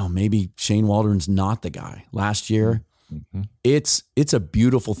questioned, maybe Shane Waldron's not the guy last year. Mm-hmm. It's a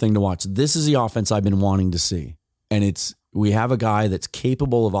beautiful thing to watch. This is the offense I've been wanting to see. And we have a guy that's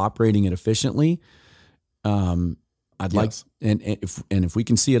capable of operating it efficiently. If we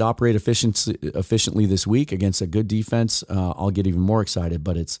can see it operate efficiently this week against a good defense, I'll get even more excited.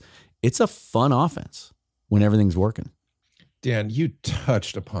 But it's a fun offense when everything's working. Dan, you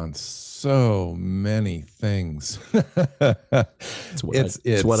touched upon so many things.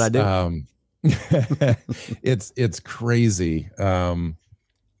 It's what I do. It's crazy to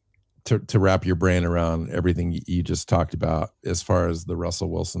wrap your brain around everything you just talked about as far as the Russell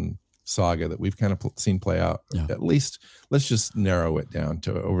Wilson saga that we've kind of seen play out. Yeah. At least let's just narrow it down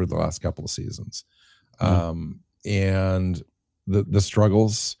to over the last couple of seasons. And the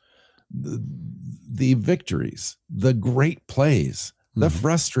struggles, the victories, the great plays, the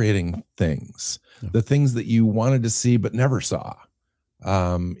frustrating things, the things that you wanted to see but never saw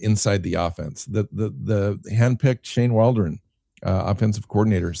inside the offense, the handpicked Shane Waldron offensive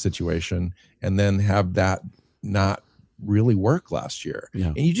coordinator situation, and then have that not really work last year. Yeah.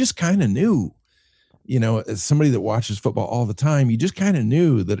 And you just kind of knew, as somebody that watches football all the time, you just kind of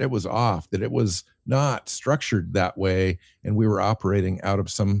knew that it was off, that it was not structured that way, and we were operating out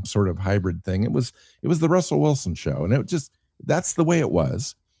of some sort of hybrid thing. It was the Russell Wilson show, and that's the way it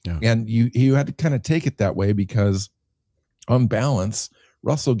was. Yeah. And you had to kind of take it that way because on balance,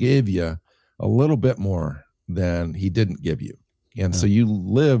 Russell gave you a little bit more than he didn't give you. And so you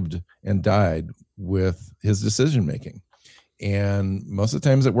lived and died with his decision making. And most of the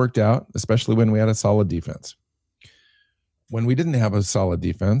times it worked out, especially when we had a solid defense. When we didn't have a solid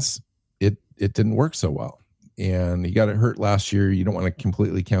defense, it didn't work so well. And he got it hurt last year. You don't want to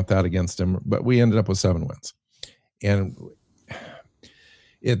completely count that against him, but we ended up with 7 wins. And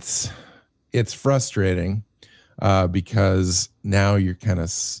it's frustrating because now you're kind of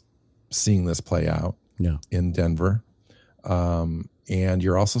seeing this play out in Denver. And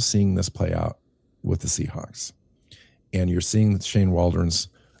you're also seeing this play out with the Seahawks. And you're seeing Shane Waldron's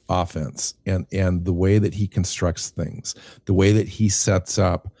offense and the way that he constructs things, the way that he sets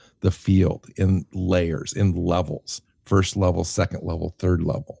up the field in layers, in levels, first level, second level, third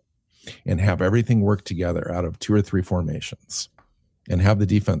level, and have everything work together out of 2 or 3 formations and have the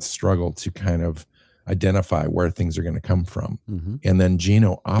defense struggle to kind of identify where things are going to come from. Mm-hmm. And then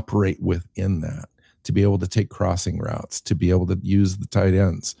Geno operate within that to be able to take crossing routes, to be able to use the tight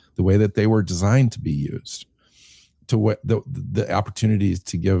ends the way that they were designed to be used, to what the opportunities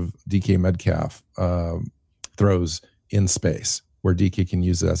to give DK Metcalf throws in space where DK can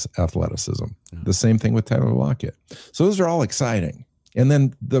use his athleticism. The same thing with Tyler Lockett. So those are all exciting. And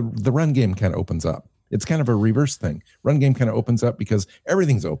then the run game kind of opens up. It's kind of a reverse thing. Run game kind of opens up because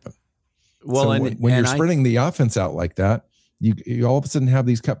everything's open. Well, so when you're spreading the offense out like that, you all of a sudden have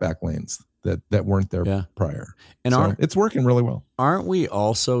these cutback lanes that weren't there prior. And so it's working really well. Aren't we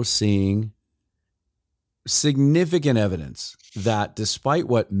also seeing significant evidence that despite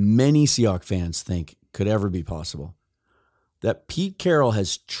what many Seahawks fans think could ever be possible, that Pete Carroll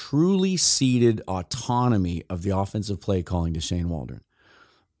has truly ceded autonomy of the offensive play calling to Shane Waldron?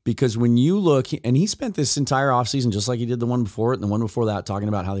 Because when you look, and he spent this entire offseason, just like he did the one before it and the one before that, talking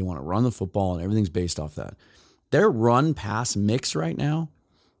about how they want to run the football and everything's based off that. Their run-pass mix right now,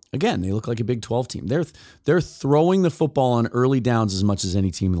 again, they look like a Big 12 team. They're throwing the football on early downs as much as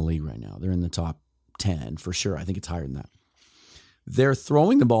any team in the league right now. They're in the top 10 for sure. I think it's higher than that. They're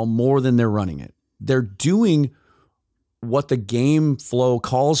throwing the ball more than they're running it. They're doing what the game flow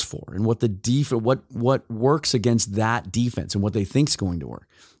calls for and what what works against that defense and what they think is going to work.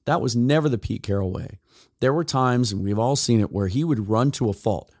 That was never the Pete Carroll way. There were times, and we've all seen it, where he would run to a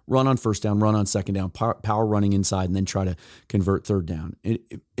fault, run on first down, run on second down, power running inside, and then try to convert third down.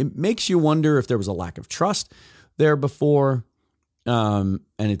 It makes you wonder if there was a lack of trust there before, and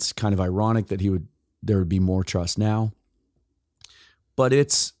it's kind of ironic that there would be more trust now. But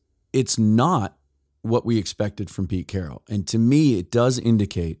it's not what we expected from Pete Carroll. And to me, it does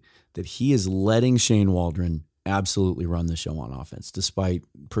indicate that he is letting Shane Waldron absolutely run the show on offense, despite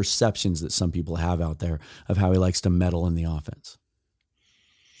perceptions that some people have out there of how he likes to meddle in the offense.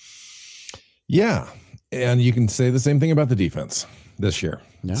 Yeah. And you can say the same thing about the defense this year.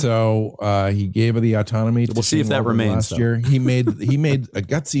 Yeah. So he gave the autonomy to We'll see if that remains last year. He made two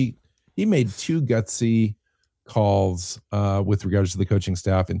gutsy calls with regards to the coaching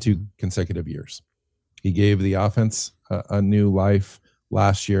staff in 2 consecutive years. He gave the offense a new life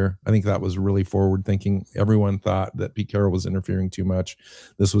last year. I think that was really forward thinking. Everyone thought that Pete Carroll was interfering too much.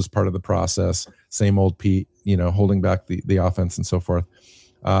 This was part of the process. Same old Pete, holding back the offense and so forth.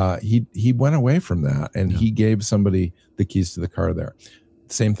 He went away from that, and he gave somebody the keys to the car there.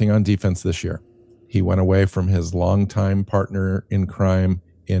 Same thing on defense this year. He went away from his longtime partner in crime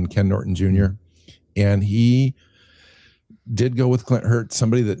in Ken Norton Jr., and he did go with Clint Hurt,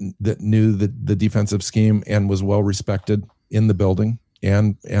 somebody that knew the defensive scheme and was well respected in the building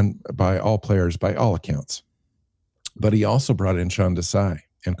and by all players, by all accounts. But he also brought in Sean Desai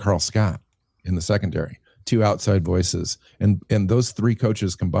and Carl Scott in the secondary, 2 outside voices. And those 3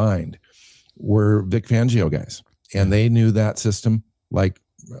 coaches combined were Vic Fangio guys. And they knew that system like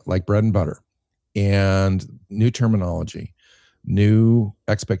bread and butter, and new terminology, new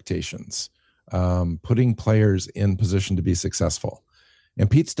expectations, putting players in position to be successful. And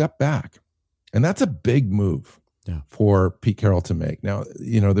Pete stepped back. And that's a big move for Pete Carroll to make. Now,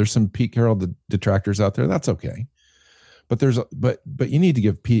 there's some Pete Carroll detractors out there. That's okay. But you need to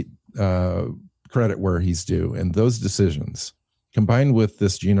give Pete credit where he's due. And those decisions, combined with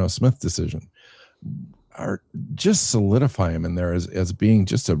this Geno Smith decision, are just solidify him in there as being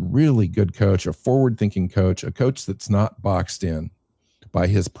just a really good coach, a forward-thinking coach, a coach that's not boxed in by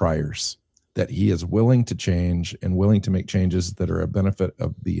his priors, that he is willing to change and willing to make changes that are a benefit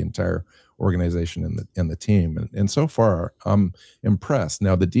of the entire organization and the team. And so far, I'm impressed.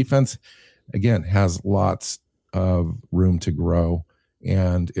 Now, the defense, again, has lots of room to grow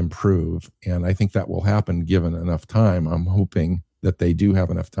and improve, and I think that will happen given enough time. I'm hoping that they do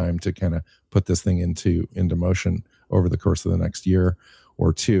have enough time to kind of put this thing into motion over the course of the next year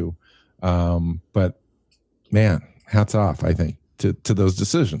or 2. But man, hats off, I think, to those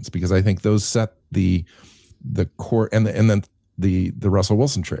decisions, because I think those set the core, and then the Russell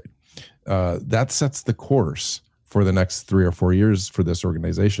Wilson trade. That sets the course for the next 3 or 4 years for this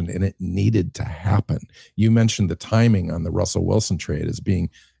organization, and it needed to happen. You mentioned the timing on the Russell Wilson trade as being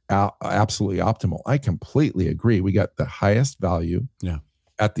absolutely optimal. I completely agree. We got the highest value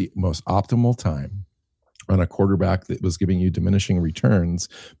at the most optimal time on a quarterback that was giving you diminishing returns,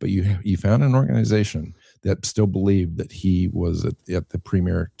 but you found an organization that still believed that he was at the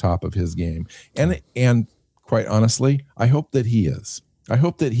premier top of his game. And quite honestly, I hope that he is. I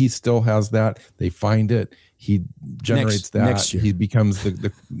hope that he still has that. They find it. He generates next year. He becomes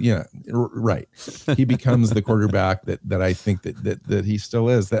right. He becomes the quarterback that I think that he still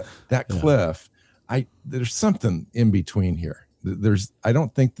is. That cliff, there's something in between here. I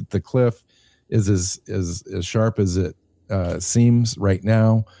don't think that the cliff is as sharp as it seems right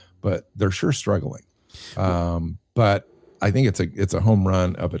now, but they're sure struggling. But I think it's a home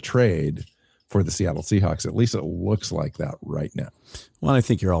run of a trade for the Seattle Seahawks. At least it looks like that right now. Well, I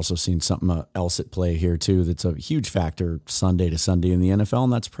think you're also seeing something else at play here too. That's a huge factor Sunday to Sunday in the NFL,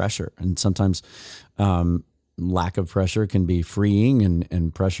 and that's pressure. And sometimes lack of pressure can be freeing,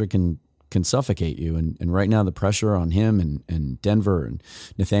 and pressure can suffocate you. And right now the pressure on him and Denver and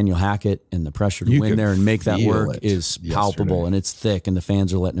Nathaniel Hackett, and the pressure to win there and make that work is palpable, and it's thick, and the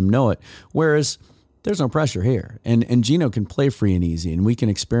fans are letting him know it. Whereas there's no pressure here. And Geno can play free and easy, and we can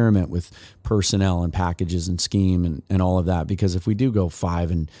experiment with personnel and packages and scheme and all of that, because if we do go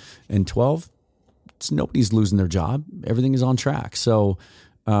 5-12, nobody's losing their job. Everything is on track. So,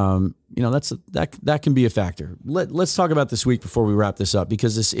 that can be a factor. Let's talk about this week before we wrap this up,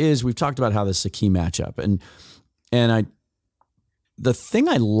 because we've talked about how this is a key matchup. The thing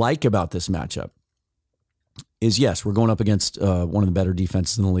I like about this matchup is, yes, we're going up against one of the better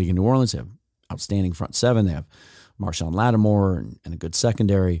defenses in the league in New Orleans. They have outstanding front seven. They have Marshawn Lattimore and a good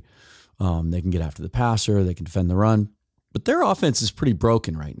secondary. They can get after the passer. They can defend the run. But their offense is pretty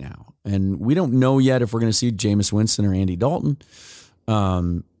broken right now. And we don't know yet if we're going to see Jameis Winston or Andy Dalton.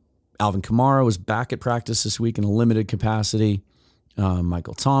 Alvin Kamara was back at practice this week in a limited capacity.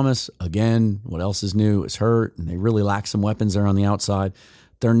 Michael Thomas, again, what else is new, is hurt, and they really lack some weapons there on the outside.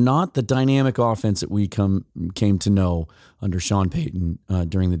 They're not the dynamic offense that we came to know under Sean Payton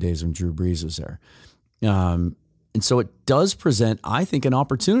during the days when Drew Brees was there. And so it does present, I think, an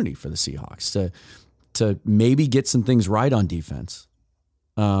opportunity for the Seahawks to maybe get some things right on defense.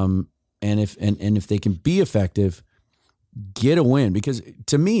 And if they can be effective, get a win. Because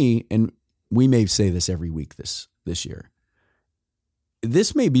to me, and we may say this every week this year,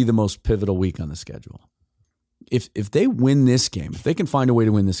 this may be the most pivotal week on the schedule. If they win this game, if they can find a way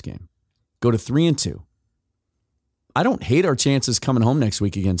to win this game, go to 3-2. I don't hate our chances coming home next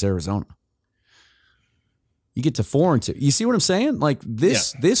week against Arizona. You get to 4-2. You see what I'm saying? Like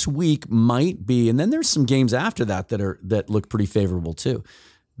this week might be, and then there's some games after that look pretty favorable too.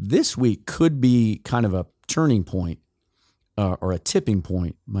 This week could be kind of a turning point, or a tipping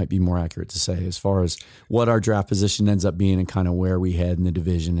point, might be more accurate to say, as far as what our draft position ends up being and kind of where we head in the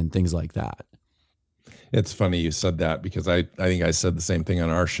division and things like that. It's funny you said that, because I think I said the same thing on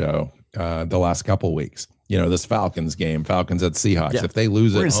our show the last couple of weeks. This Falcons game, Falcons at Seahawks. Yeah. If they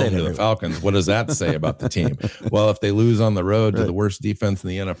lose at home to the Falcons, what does that say about the team? Well, if they lose on the road to the worst defense in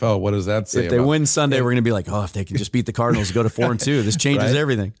the NFL, what does that say? If they win Sunday, we're going to be like, oh, if they can just beat the Cardinals, go to 4-2. This changes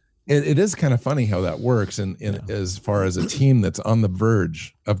everything. It is kind of funny how that works. And as far as a team that's on the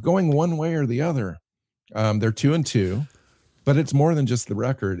verge of going one way or the other, they're 2-2, but it's more than just the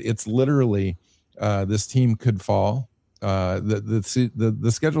record. It's literally this team could fall.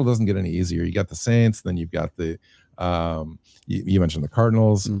 The schedule doesn't get any easier. You got the Saints, then you've got the you mentioned the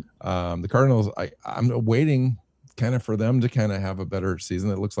Cardinals. The Cardinals, I'm waiting kind of for them to kind of have a better season.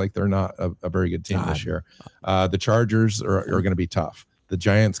 It looks like they're not a very good team this year. The Chargers are going to be tough. The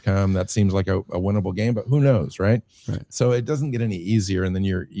Giants come, that seems like a winnable game, but who knows, right? So it doesn't get any easier. And then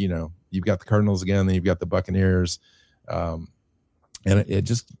you've got the Cardinals again, then you've got the Buccaneers. And it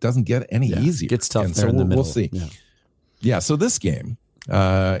just doesn't get any easier. It gets tough there in the middle. We'll see. Yeah. So this game,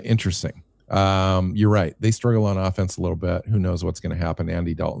 interesting. You're right. They struggle on offense a little bit. Who knows what's going to happen?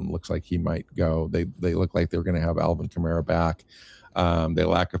 Andy Dalton looks like he might go. They look like they're going to have Alvin Kamara back. They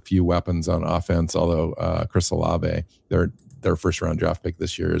lack a few weapons on offense, although Chris Olave, their first round draft pick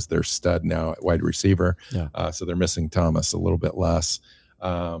this year, is their stud now at wide receiver. So they're missing Thomas a little bit less.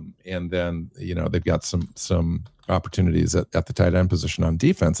 And then, they've got some opportunities at the tight end position on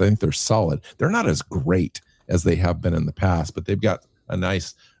defense. I think they're solid. They're not as great as they have been in the past, but they've got a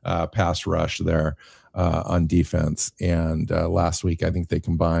nice pass rush there on defense. And last week, I think they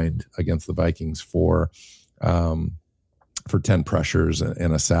combined against the Vikings for 10 pressures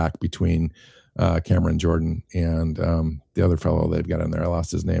and a sack between Cameron Jordan and the other fellow they've got in there. I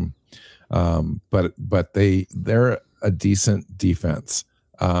lost his name. But they're a decent defense.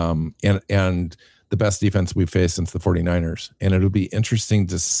 And the best defense we've faced since the 49ers. And it'll be interesting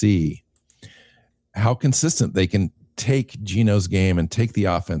to see how consistent they can take Geno's game and take the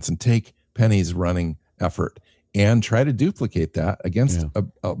offense and take Penny's running effort and try to duplicate that against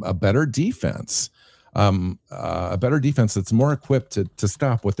a better defense. A better defense that's more equipped to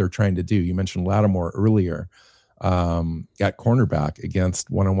stop what they're trying to do. You mentioned Lattimore earlier at cornerback against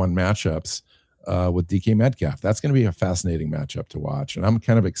one-on-one matchups with DK Metcalf. That's going to be a fascinating matchup to watch, and I'm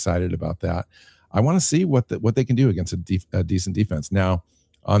kind of excited about that. I want to see what they can do against a decent defense. Now,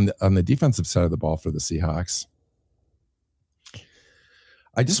 on the defensive side of the ball for the Seahawks,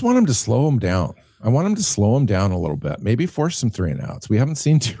 I just want them to slow them down. I want them to slow them down a little bit. Maybe force some 3-and-outs. We haven't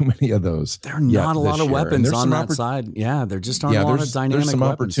seen too many of those. There are not a lot of weapons on that side. Yeah, there just aren't a lot of dynamic There's some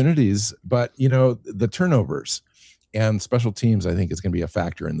weapons. opportunities, but the turnovers and special teams, I think, is going to be a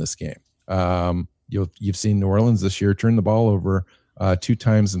factor in this game. You've seen New Orleans this year turn the ball over 2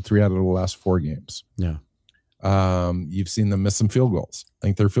 times in 3 out of the last 4 games. Yeah. You've seen them miss some field goals. I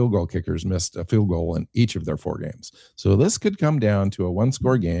think their field goal kickers missed a field goal in each of their 4 games. So this could come down to a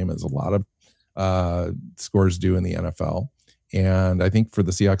 1-score game, as a lot of scores do in the NFL. And I think for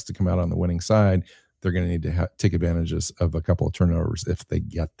the Seahawks to come out on the winning side, they're going to need to take advantages of a couple of turnovers if they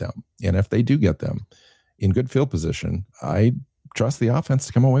get them. And if they do get them in good field position, I trust the offense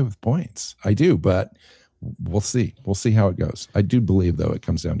to come away with points. I do, but we'll see. We'll see how it goes. I do believe, though, it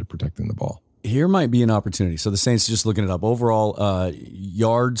comes down to protecting the ball. Here might be an opportunity. So the Saints, just looking it up, overall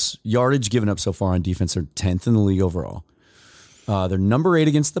yardage given up so far on defense are 10th in the league overall. They're number 8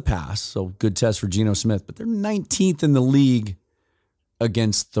 against the pass, so good test for Geno Smith, but they're 19th in the league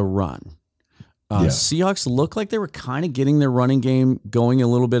against the run. Seahawks look like they were kind of getting their running game going a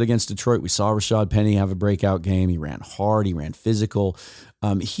little bit against Detroit. We saw Rashad Penny have a breakout game. He ran hard. He ran physical.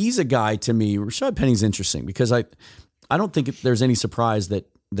 He's a guy, to me, Rashad Penny's interesting because I don't think there's any surprise that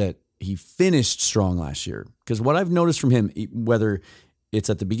he finished strong last year. Because what I've noticed from him, whether it's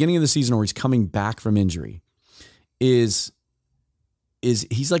at the beginning of the season or he's coming back from injury, is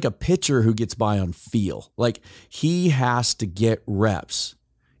he's like a pitcher who gets by on feel. Like he has to get reps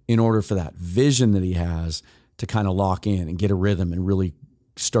in order for that vision that he has to kind of lock in and get a rhythm and really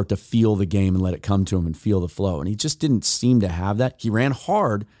start to feel the game and let it come to him and feel the flow. And he just didn't seem to have that. He ran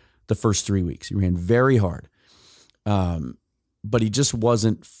hard the first 3 weeks. He ran very hard. But he just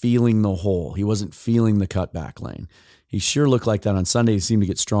wasn't feeling the hole. He wasn't feeling the cutback lane. He sure looked like that on Sunday. He seemed to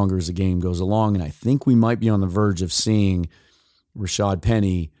get stronger as the game goes along. And I think we might be on the verge of seeing Rashad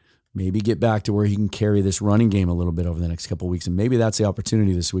Penny maybe get back to where he can carry this running game a little bit over the next couple of weeks. And maybe that's the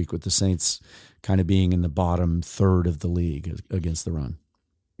opportunity this week with the Saints kind of being in the bottom third of the league against the run.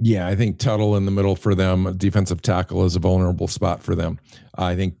 Yeah, I think Tuttle in the middle for them, defensive tackle, is a vulnerable spot for them.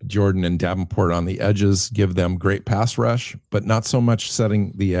 I think Jordan and Davenport on the edges give them great pass rush, but not so much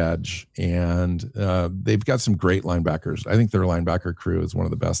setting the edge. And they've got some great linebackers. I think their linebacker crew is one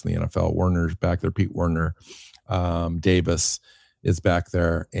of the best in the NFL. Werner's back there, Pete Werner. Davis is back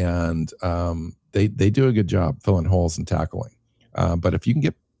there, and they do a good job filling holes and tackling. But if you can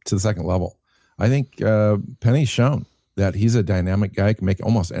get to the second level, I think Penny's shown that he's a dynamic guy, can make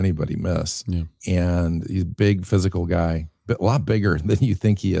almost anybody miss. Yeah. And he's a big physical guy, but a lot bigger than you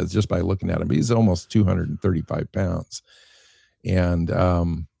think he is just by looking at him. He's almost 235 pounds. And,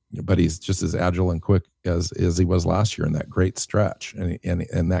 but he's just as agile and quick as he was last year in that great stretch.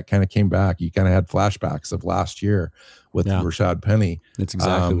 And that kind of came back. You kind of had flashbacks of last year with Rashad Penny. That's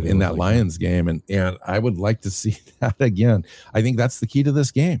exactly in that Lions game. And I would like to see that again. I think that's the key to this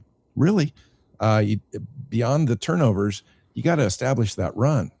game, really. Beyond the turnovers, you got to establish that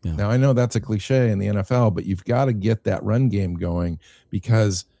run. Yeah. Now, I know that's a cliche in the NFL, but you've got to get that run game going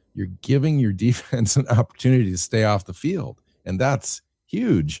because you're giving your defense an opportunity to stay off the field. And that's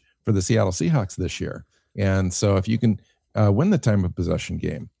huge for the Seattle Seahawks this year. And so if you can win the time of possession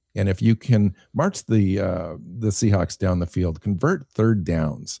game, and if you can march the Seahawks down the field, convert third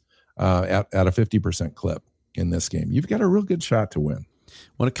downs at a 50% clip in this game, you've got a real good shot to win.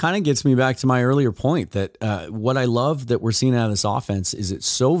 Well, it kind of gets me back to my earlier point that what I love that we're seeing out of this offense is it's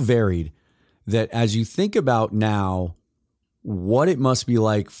so varied that as you think about now what it must be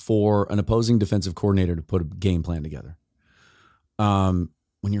like for an opposing defensive coordinator to put a game plan together. When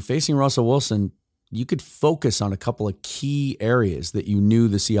you're facing Russell Wilson, you could focus on a couple of key areas that you knew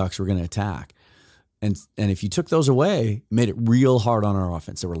the Seahawks were going to attack. And if you took those away, made it real hard on our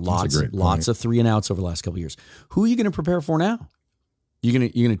offense. There were lots of 3-and-outs over the last couple of years. Who are you going to prepare for now? You're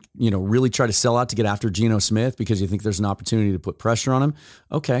gonna really try to sell out to get after Geno Smith because you think there's an opportunity to put pressure on him.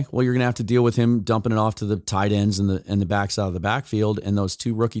 Okay, well you're gonna have to deal with him dumping it off to the tight ends and the backside of the backfield, and those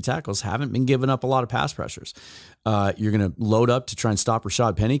 2 rookie tackles haven't been giving up a lot of pass pressures. You're gonna load up to try and stop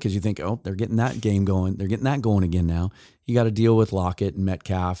Rashad Penny because you think, oh, they're getting that game going. They're getting that going again now. You got to deal with Lockett and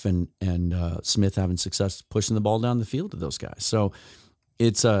Metcalf and Smith having success pushing the ball down the field to those guys. So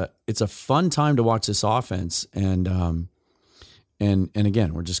it's a fun time to watch this offense And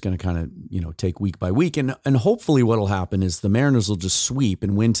again, we're just going to kind of, take week by week. And hopefully what'll happen is the Mariners will just sweep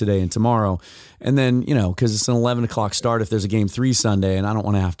and win today and tomorrow. And then, because it's an 11 o'clock start if there's a game 3 Sunday, and I don't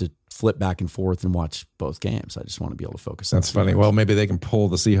want to have to flip back and forth and watch both games. I just want to be able to focus. That's funny. Well, maybe they can pull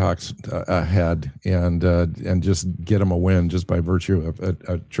the Seahawks ahead and just get them a win just by virtue of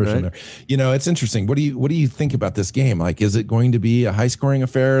attrition. Right. There, it's interesting. What do you think about this game? Like, is it going to be a high scoring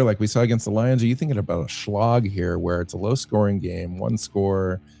affair like we saw against the Lions? Are you thinking about a slog here where it's a low scoring game, one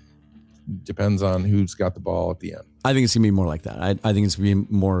score, depends on who's got the ball at the end? I think it's gonna be more like that. I think it's gonna be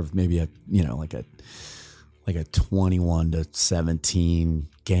more of maybe a like a 21-17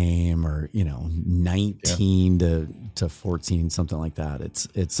 game, or 19 to 14, something like that. It's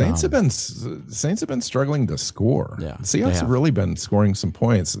Saints have been struggling to score. Yeah, the Seahawks have really been scoring some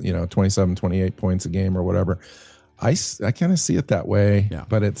points, 27, 28 points a game or whatever. I kind of see it that way,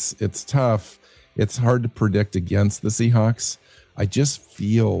 but it's tough. It's hard to predict against the Seahawks. I just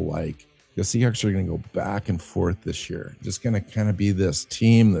feel like the Seahawks are going to go back and forth this year. Just going to kind of be this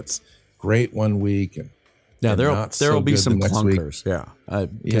team that's great one week and there will be some clunkers,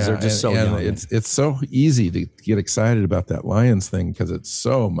 because they're just so young. It's so easy to get excited about that Lions thing because it's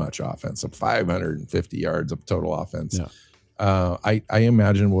so much offense, 550 yards of total offense. Yeah. I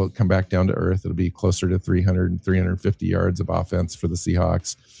imagine we'll come back down to earth. It'll be closer to 300 and 350 yards of offense for the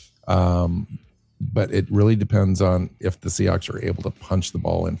Seahawks. But it really depends on if the Seahawks are able to punch the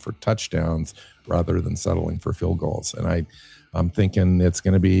ball in for touchdowns rather than settling for field goals. And I'm thinking it's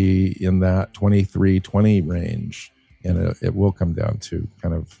going to be in that 23-20 range, and it will come down to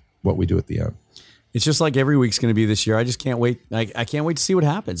kind of what we do at the end. It's just like every week's going to be this year. I just can't wait. I can't wait to see what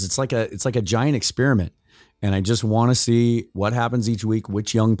happens. It's like a giant experiment, and I just want to see what happens each week.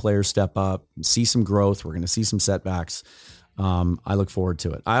 Which young players step up, see some growth. We're going to see some setbacks. I look forward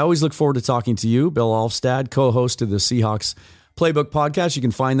to it. I always look forward to talking to you, Bill Alvstad, co-host of the Seahawks Playbook podcast. You can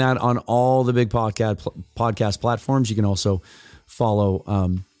find that on all the big podcast platforms. You can also follow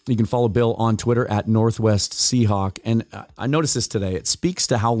Bill on Twitter at Northwest Seahawk. And I noticed this today. It speaks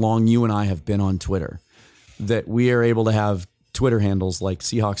to how long you and I have been on Twitter, that we are able to have Twitter handles like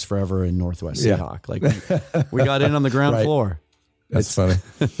Seahawks Forever and Northwest Seahawk. Like we got in on the ground floor. That's funny.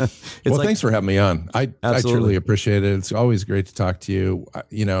 Well, thanks for having me on. I truly appreciate it. It's always great to talk to you.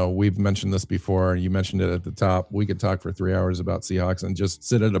 We've mentioned this before. You mentioned it at the top. We could talk for 3 hours about Seahawks and just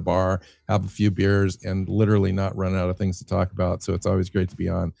sit at a bar, have a few beers, and literally not run out of things to talk about. So it's always great to be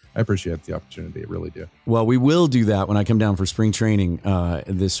on. I appreciate the opportunity. I really do. Well, we will do that when I come down for spring training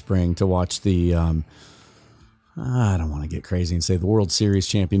this spring to watch the I don't want to get crazy and say the World Series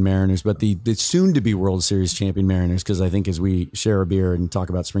champion Mariners, but the soon-to-be World Series champion Mariners, because I think as we share a beer and talk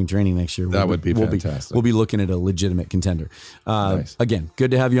about spring training next year, would be fantastic. We'll be looking at a legitimate contender. Nice. Again,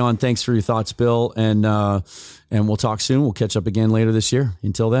 good to have you on. Thanks for your thoughts, Bill, and we'll talk soon. We'll catch up again later this year.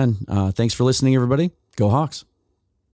 Until then, thanks for listening, everybody. Go Hawks.